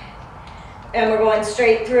 10, and we're going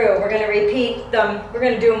straight through. We're gonna repeat them, we're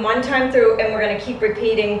gonna do them 1 time through, and we're gonna keep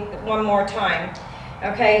repeating 1 more time.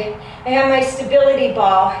 Okay, I have my stability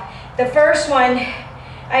ball. The first one,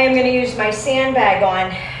 I am gonna use my sandbag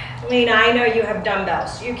on. Lena, I know you have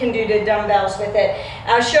dumbbells. You can do the dumbbells with it.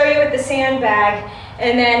 I'll show you with the sandbag,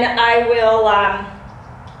 and then I will,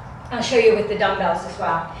 I'll show you with the dumbbells as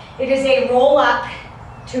well. It is a roll up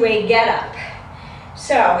to a get up.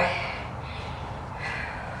 So,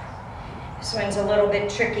 this one's a little bit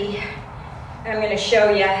tricky. I'm gonna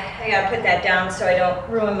show you. I gotta put that down so I don't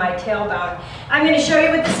ruin my tailbone. I'm gonna show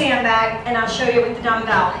you with the sandbag, and I'll show you with the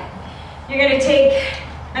dumbbell. You're gonna take,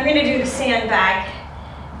 I'm gonna do the sandbag.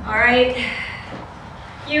 All right,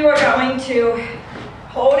 you are going to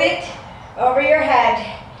hold it over your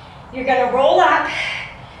head. You're gonna roll up,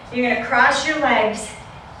 you're gonna cross your legs,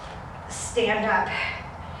 stand up,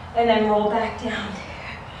 and then roll back down.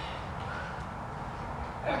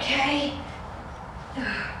 Okay?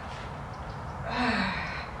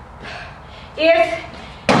 If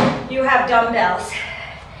you have dumbbells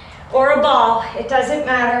or a ball, it doesn't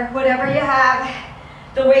matter, whatever you have,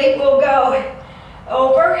 the weight will go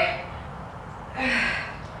over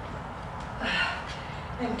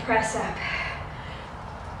and press up.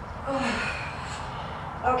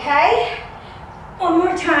 Okay? One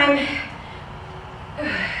more time.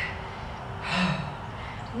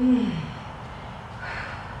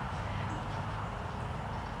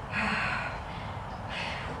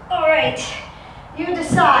 All right, you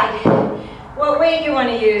decide what weight you want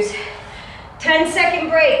to use. 10-second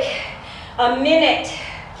break, a minute.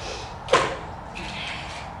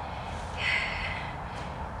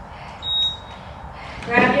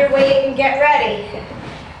 Grab your weight and get ready.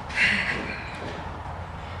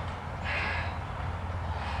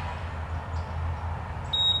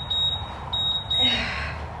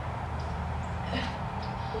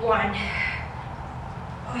 One.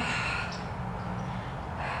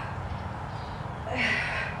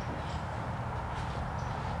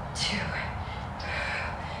 Two.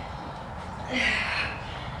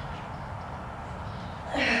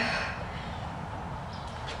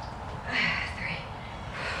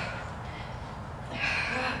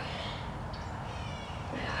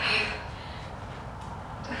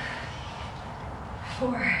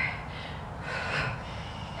 Four.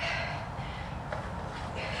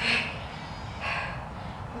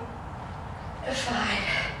 5.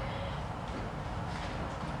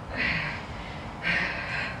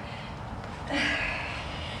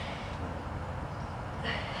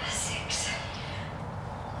 6.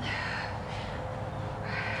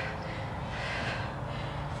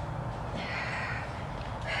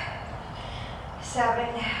 7.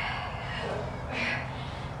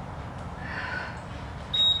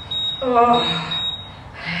 Oh,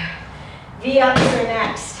 V-ups are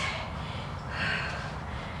next.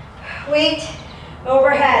 Weight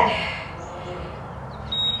overhead.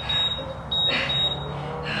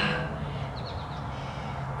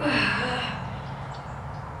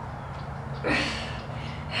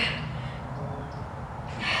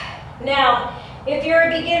 Now, if you're a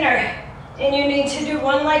beginner and you need to do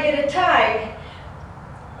one leg at a time,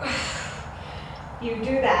 you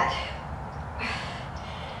do that.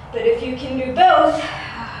 But if you can do both,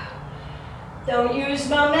 don't use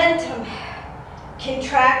momentum.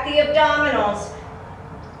 Contract the abdominals.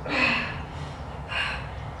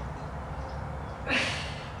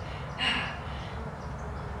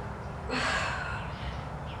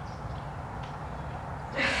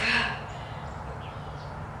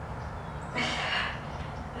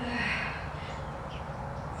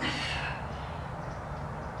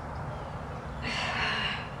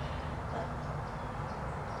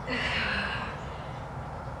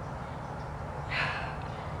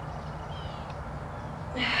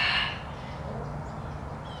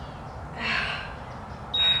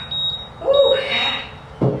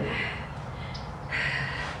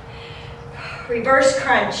 Reverse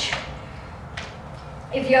crunch.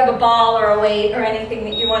 If you have a ball or a weight or anything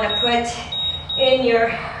that you want to put in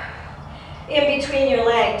between your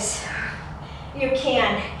legs, you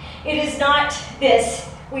can. It is not this.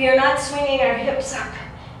 We are not swinging our hips up.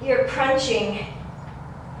 You're crunching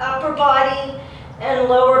upper body and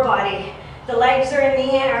lower body. The legs are in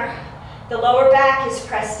the air. The lower back is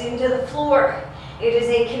pressed into the floor. It is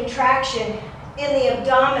a contraction in the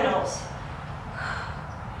abdominals.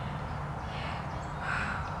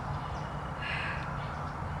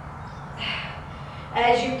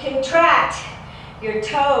 As you contract, your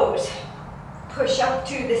toes push up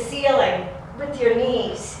to the ceiling with your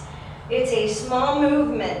knees. It's a small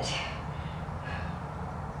movement.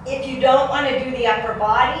 If you don't want to do the upper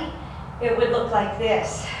body, it would look like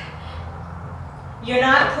this. You're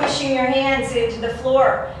not pushing your hands into the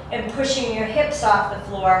floor and pushing your hips off the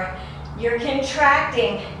floor. You're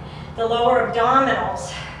contracting the lower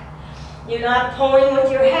abdominals. You're not pulling with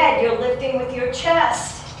your head, you're lifting with your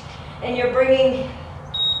chest. And you're bringing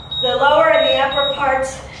the lower and the upper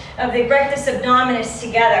parts of the rectus abdominis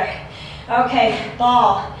together. Okay,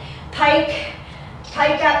 ball. Pike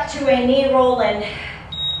up to a knee roll in.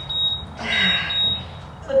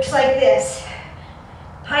 Looks like this.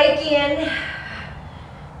 Pike in,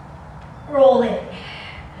 roll in.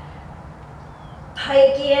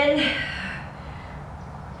 Pike in,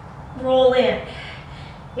 roll in.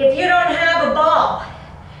 If you don't have a ball,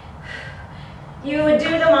 you would do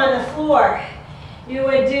them on the floor. You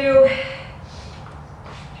would do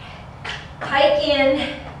pike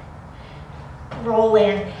in, roll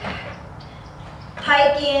in.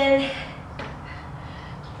 Pike in,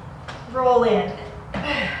 roll in.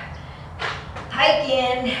 Pike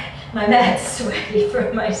in. My mat's sweaty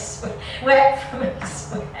from my sweat, wet from my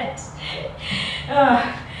sweat. Oh,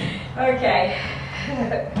 okay.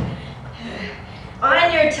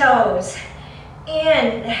 On your toes,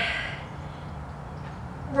 in,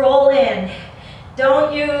 roll in.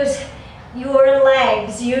 Don't use your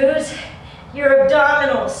legs, use your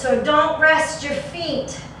abdominals. So don't rest your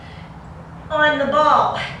feet on the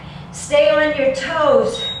ball. Stay on your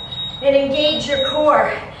toes and engage your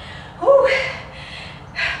core. Whew.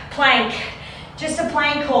 Plank, just a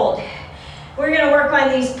plank hold. We're gonna work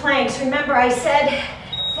on these planks. Remember I said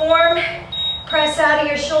form, press out of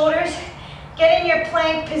your shoulders, get in your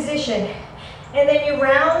plank position, and then you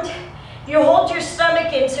round. You hold your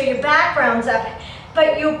stomach in so your back rounds up,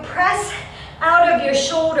 but you press out of your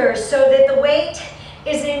shoulders so that the weight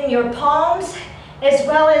is in your palms as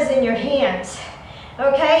well as in your hands,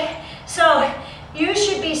 okay? So you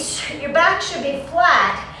should be, your back should be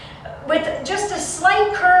flat with just a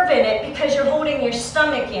slight curve in it because you're holding your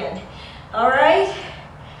stomach in, all right?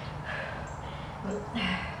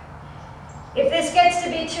 If this gets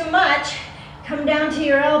to be too much, come down to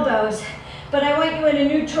your elbows, but I want you in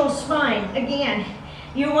a neutral spine. Again,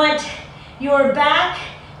 you want your back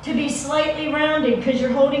to be slightly rounded because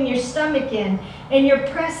you're holding your stomach in and you're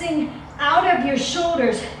pressing out of your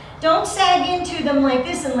shoulders. Don't sag into them like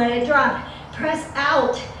this and let it drop. Press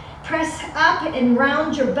out, press up and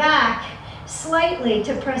round your back slightly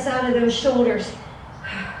to press out of those shoulders.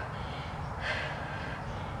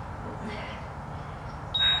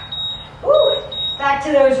 Woo. Back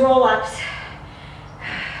to those roll-ups.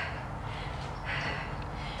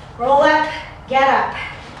 Roll up, get up.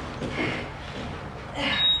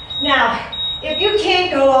 Now, if you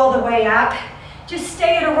can't go all the way up, just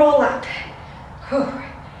stay at a roll up.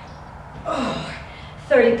 Oh,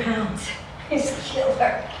 30 pounds is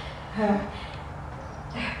killer.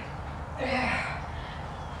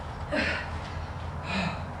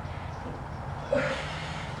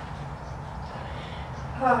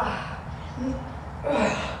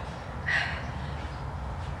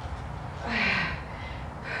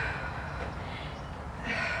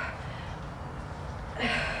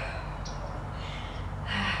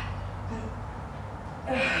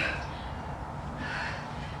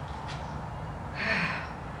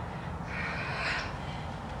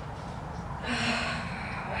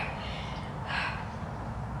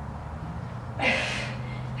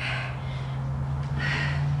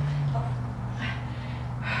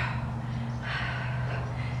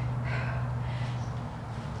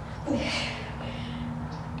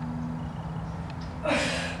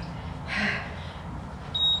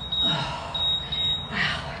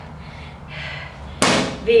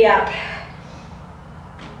 V up.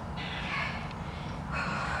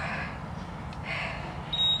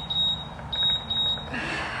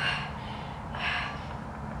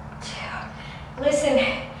 Listen,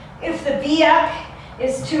 if the V up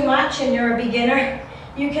is too much and you're a beginner,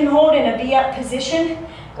 you can hold in a V up position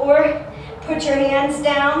or put your hands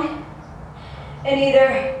down and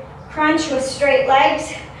either crunch with straight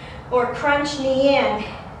legs or crunch knee in.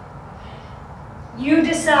 You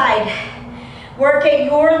decide. Work at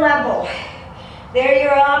your level. They're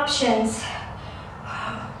your options.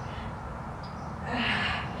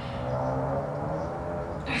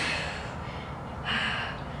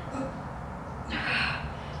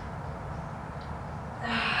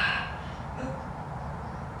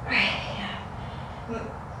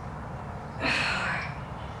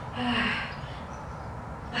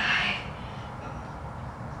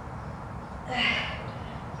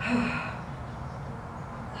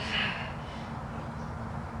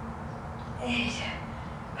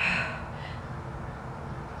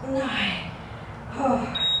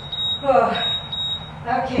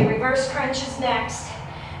 Okay, reverse crunch is next.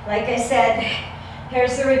 Like I said,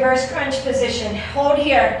 here's the reverse crunch position. Hold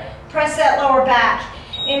here, press that lower back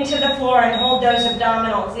into the floor and hold those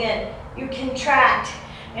abdominals in. You contract,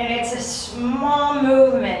 and it's a small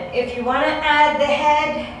movement. If you want to add the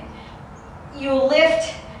head, you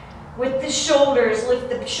lift with the shoulders. Lift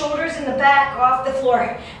the shoulders and the back off the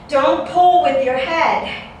floor. Don't pull with your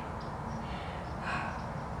head.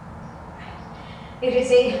 It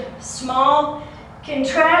is a small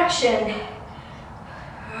contraction.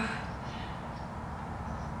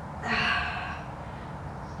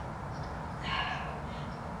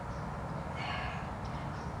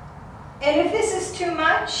 And if this is too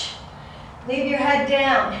much, leave your head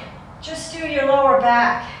down. Just do your lower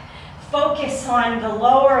back. Focus on the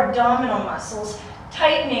lower abdominal muscles,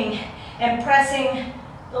 tightening and pressing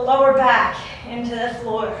the lower back into the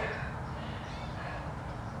floor.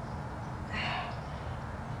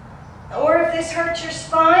 Or if this hurts your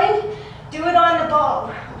spine, do it on the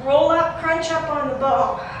ball. Roll up, crunch up on the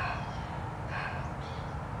ball.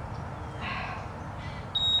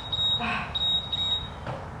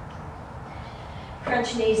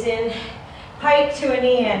 Crunch knees in, pike to a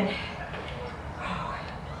knee in.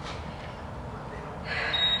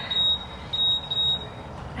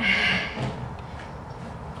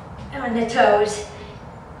 On the toes,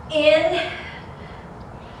 in,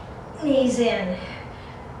 knees in.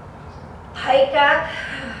 Pike up,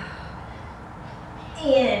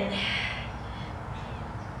 in,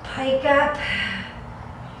 pike up,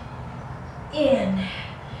 in,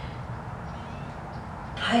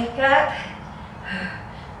 pike up,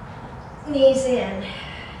 knees in,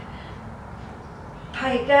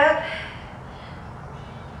 pike up,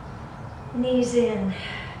 knees in,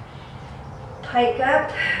 pike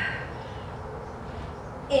up,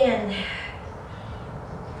 in,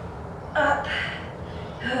 up,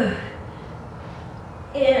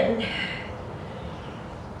 in,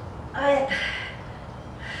 up,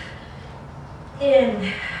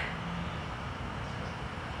 in,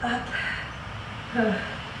 up,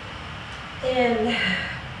 in,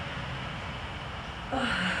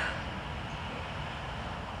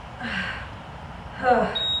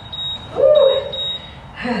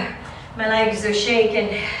 my legs are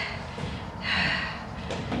shaking.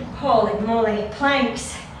 Holy moly,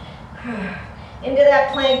 planks. Into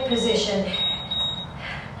that plank position.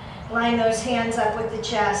 Line those hands up with the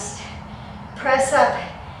chest. Press up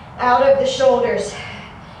out of the shoulders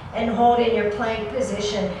and hold in your plank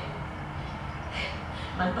position.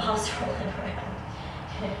 My ball's rolling around.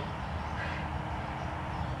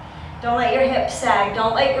 Don't let your hips sag.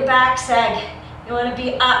 Don't let your back sag. You want to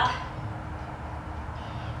be up.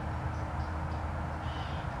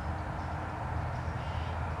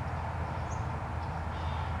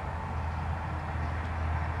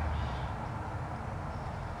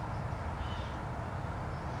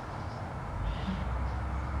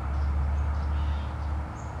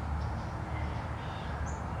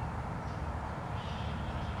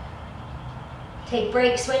 Take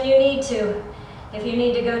breaks when you need to. If you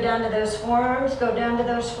need to go down to those forearms, go down to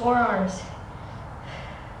those forearms.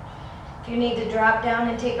 If you need to drop down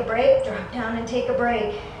and take a break, drop down and take a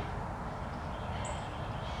break.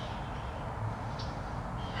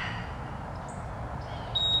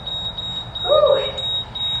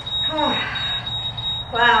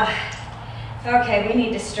 Wow. Okay, we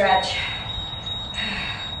need to stretch.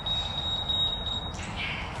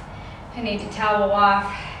 I need to towel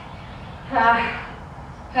off.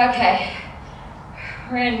 Okay,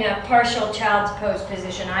 we're in a partial child's pose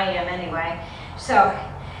position. I am anyway. So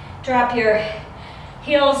drop your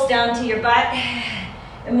heels down to your butt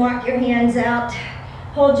and walk your hands out.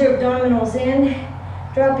 Hold your abdominals in.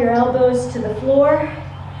 Drop your elbows to the floor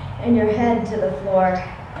and your head to the floor.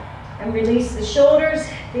 And release the shoulders,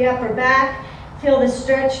 the upper back. Feel the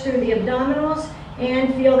stretch through the abdominals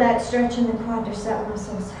and feel that stretch in the quadricep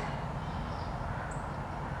muscles.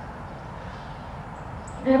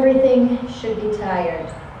 Everything should be tired.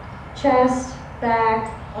 Chest,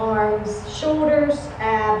 back, arms, shoulders,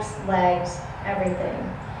 abs, legs,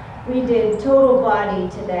 everything. We did total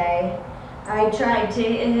body today. I tried to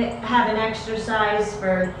have an exercise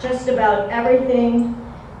for just about everything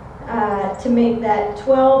to make that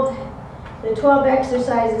the 12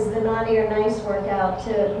 exercises, the Naughty or Nice workout,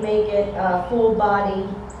 to make it a full body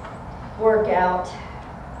workout.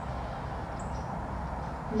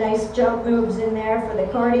 Nice jump moves in there for the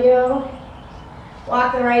cardio.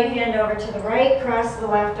 Walk the right hand over to the right, cross the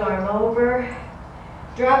left arm over.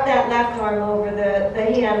 Drop that left arm over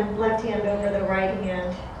left hand over the right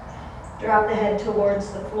hand. Drop the head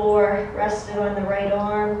towards the floor, rest it on the right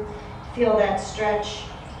arm. Feel that stretch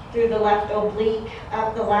through the left oblique,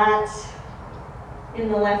 up the lats, in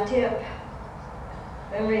the left hip.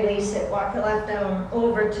 Then release it. Walk the left arm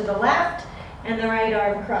over to the left, and the right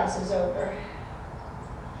arm crosses over.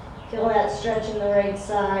 Feel that stretch in the right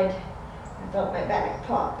side. I felt my back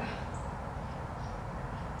pop.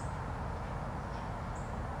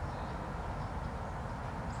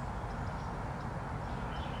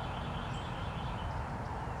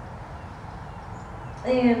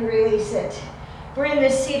 And release it. We're in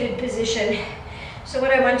this seated position. So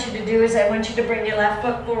what I want you to do is I want you to bring your left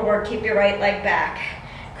foot forward, keep your right leg back.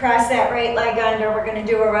 Cross that right leg under. We're going to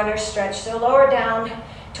do a runner stretch. So lower down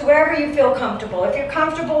to wherever you feel comfortable. If you're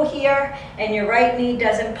comfortable here and your right knee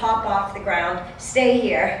doesn't pop off the ground, stay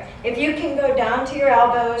here. If you can go down to your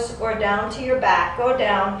elbows or down to your back, go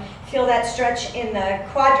down. Feel that stretch in the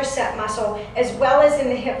quadricep muscle as well as in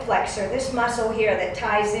the hip flexor. This muscle here that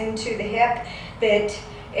ties into the hip, that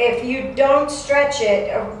if you don't stretch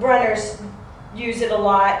it, runners use it a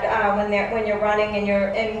lot when you're running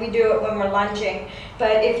and we do it when we're lunging.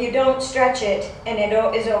 But if you don't stretch it and it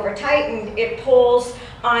is over tightened, it pulls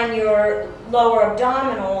on your lower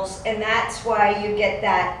abdominals, and that's why you get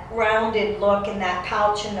that rounded look and that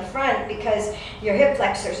pouch in the front, because your hip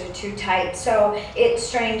flexors are too tight. So it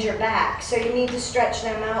strains your back. So you need to stretch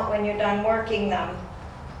them out when you're done working them.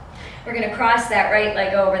 We're going to cross that right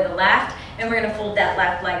leg over the left, and we're going to fold that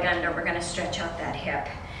left leg under. We're going to stretch out that hip.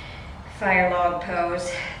 Fire log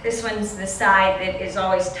pose. This one's the side that is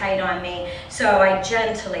always tight on me, so I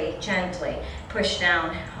gently push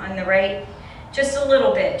down on the right, just a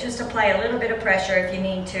little bit, just apply a little bit of pressure if you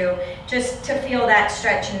need to, just to feel that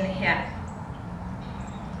stretch in the hip.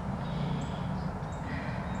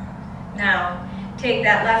 Now, take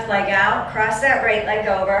that left leg out, cross that right leg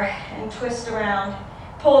over, and twist around.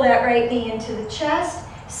 Pull that right knee into the chest.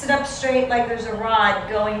 Sit up straight like there's a rod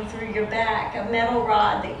going through your back, a metal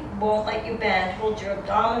rod that won't let you bend. Hold your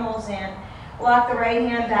abdominals in. Walk the right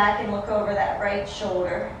hand back and look over that right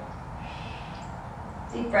shoulder.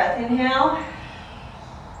 Deep breath, inhale.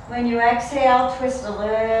 When you exhale, twist a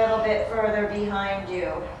little bit further behind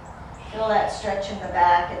you. Feel that stretch in the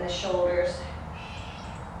back and the shoulders.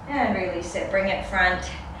 And release it, bring it front.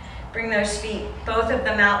 Bring those feet, both of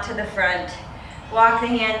them out to the front. Walk the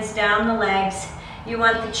hands down the legs. You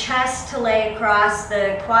want the chest to lay across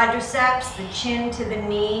the quadriceps, the chin to the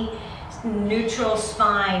knee, neutral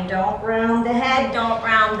spine. Don't round the head, don't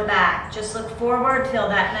round the back. Just look forward, feel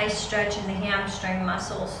that nice stretch in the hamstring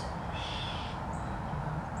muscles.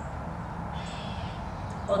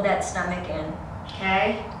 Hold that stomach in,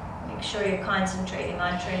 okay? Make sure you're concentrating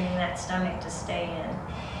on training that stomach to stay in.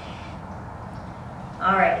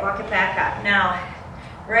 All right, walk it back up. Now,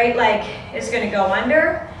 right leg is going to go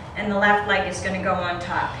under, and the left leg is going to go on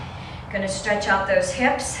top. Going to stretch out those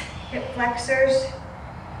hips, hip flexors.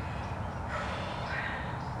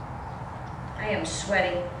 I am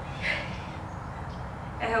sweaty.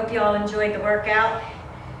 I hope you all enjoyed the workout.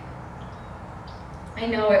 I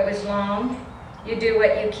know it was long. You do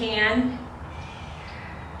what you can.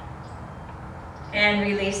 And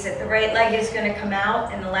release it. The right leg is going to come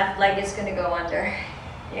out, and the left leg is going to go under.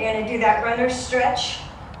 You're going to do that runner stretch,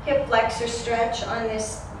 hip flexor stretch on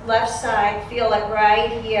this left side. Feel it right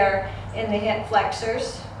here in the hip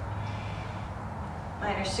flexors.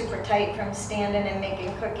 Mine are super tight from standing and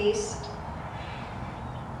making cookies.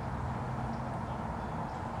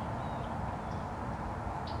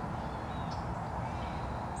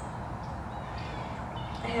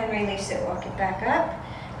 And release it, walk it back up.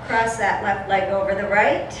 Cross that left leg over the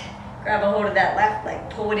right. Grab a hold of that left leg.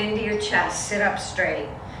 Pull it into your chest. Sit up straight.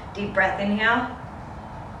 Deep breath, inhale.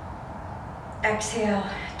 Exhale.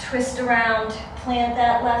 Twist around. Plant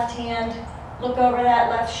that left hand. Look over that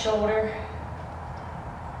left shoulder.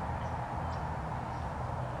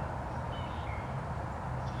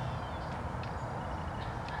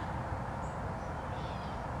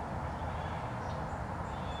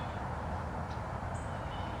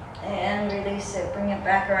 And release it. Bring it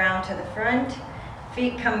back around to the front.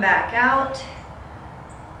 Feet come back out.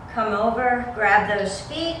 Come over. Grab those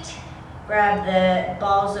feet. Grab the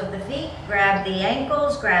balls of the feet. Grab the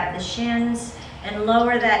ankles. Grab the shins. And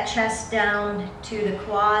lower that chest down to the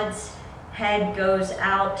quads. Head goes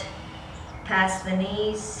out past the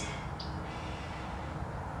knees.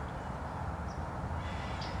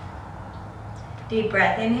 Deep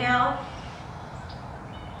breath. Inhale.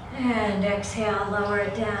 And exhale, lower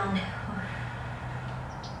it down.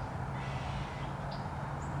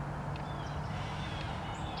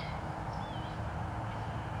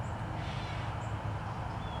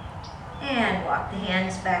 And walk the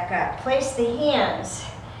hands back up. Place the hands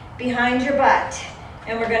behind your butt.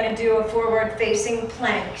 And we're going to do a forward facing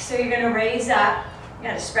plank. So you're going to raise up. I'm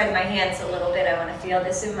going to spread my hands a little bit. I want to feel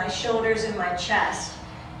this in my shoulders and my chest.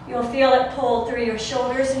 You'll feel it pull through your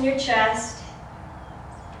shoulders and your chest.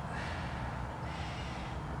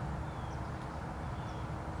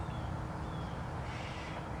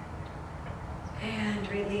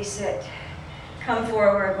 Release it. Come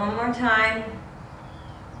forward one more time.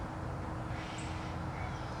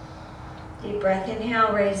 Deep breath,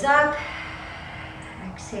 inhale, raise up.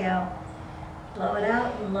 Exhale, blow it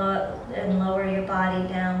out and lower your body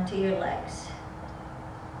down to your legs.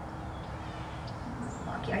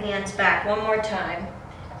 Walk your hands back one more time.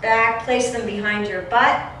 Back, place them behind your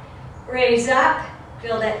butt. Raise up.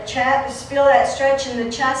 Feel that chest, feel that stretch in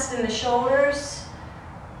the chest and the shoulders.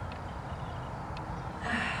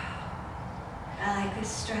 I like this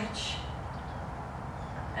stretch.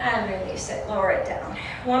 And release it, lower it down.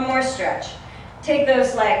 One more stretch. Take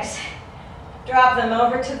those legs, drop them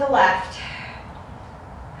over to the left.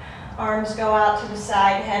 Arms go out to the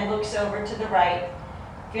side, head looks over to the right.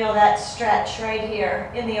 Feel that stretch right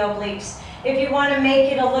here in the obliques. If you want to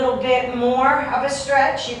make it a little bit more of a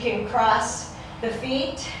stretch, you can cross the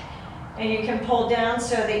feet and you can pull down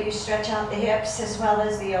so that you stretch out the hips as well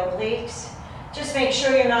as the obliques. Just make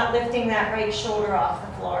sure you're not lifting that right shoulder off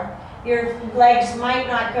the floor. Your legs might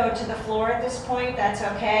not go to the floor at this point, that's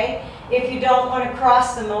okay. If you don't want to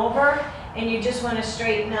cross them over and you just want to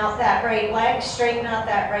straighten out that right leg, straighten out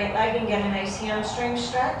that right leg and get a nice hamstring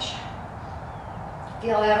stretch.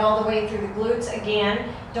 Feel that all the way through the glutes. Again,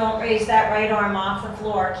 don't raise that right arm off the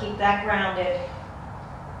floor, keep that grounded.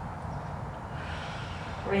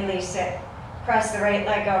 Release it. Press the right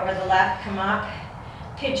leg over the left, come up.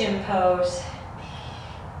 Pigeon pose.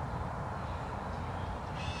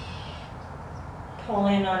 Pull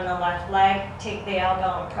in on the left leg, take the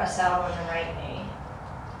elbow and press out on the right knee.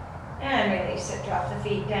 And release it, drop the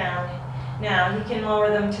feet down. Now you can lower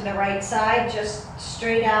them to the right side, just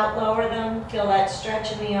straight out lower them, feel that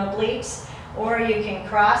stretch in the obliques, or you can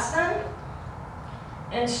cross them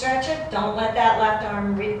and stretch it. Don't let that left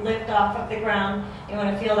arm lift off of the ground. You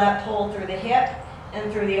want to feel that pull through the hip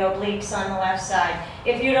and through the obliques on the left side.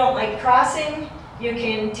 If you don't like crossing, you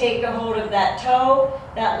can take a hold of that toe,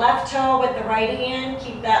 that left toe with the right hand,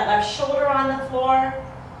 keep that left shoulder on the floor,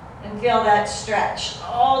 and feel that stretch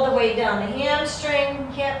all the way down the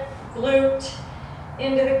hamstring, hip, glute,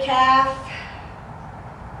 into the calf.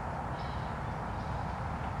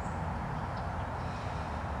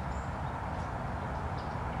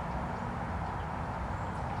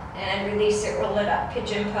 And release it, roll it up,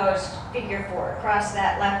 pigeon pose, figure four. Cross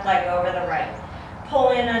that left leg over the right.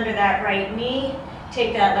 Pull in under that right knee.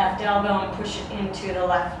 Take that left elbow and push it into the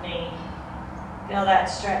left knee. Feel that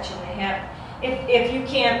stretch in the hip. If you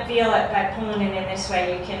can't feel it by pulling it in this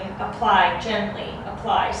way, you can apply, gently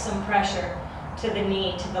apply some pressure to the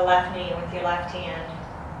knee, to the left knee with your left hand.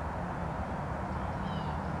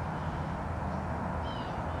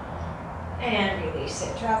 And release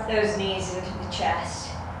it. Drop those knees into the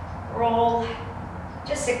chest. Roll,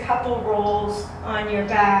 just a couple rolls on your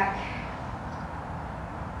back.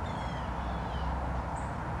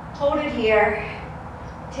 Hold it here.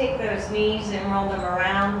 Take those knees and roll them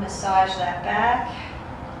around. Massage that back.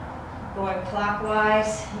 Going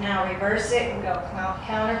clockwise. Now reverse it and go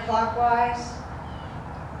counterclockwise.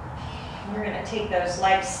 We're going to take those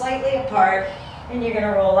legs slightly apart and you're going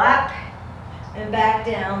to roll up and back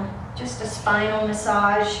down. Just a spinal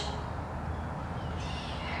massage.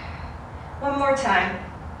 One more time.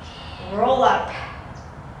 Roll up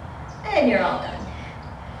and you're all done.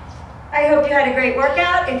 I hope you had a great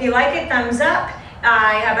workout. If you like it, thumbs up.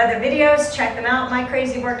 I have other videos, check them out,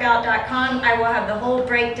 mycrazyworkout.com. I will have the whole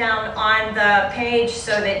breakdown on the page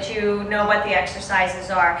so that you know what the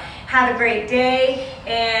exercises are. Have a great day,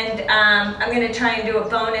 and I'm going to try and do a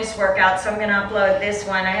bonus workout, so I'm going to upload this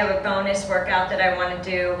one. I have a bonus workout that I want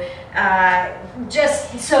to do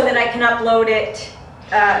just so that I can upload it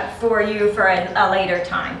for you for a later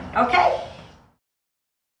time. Okay?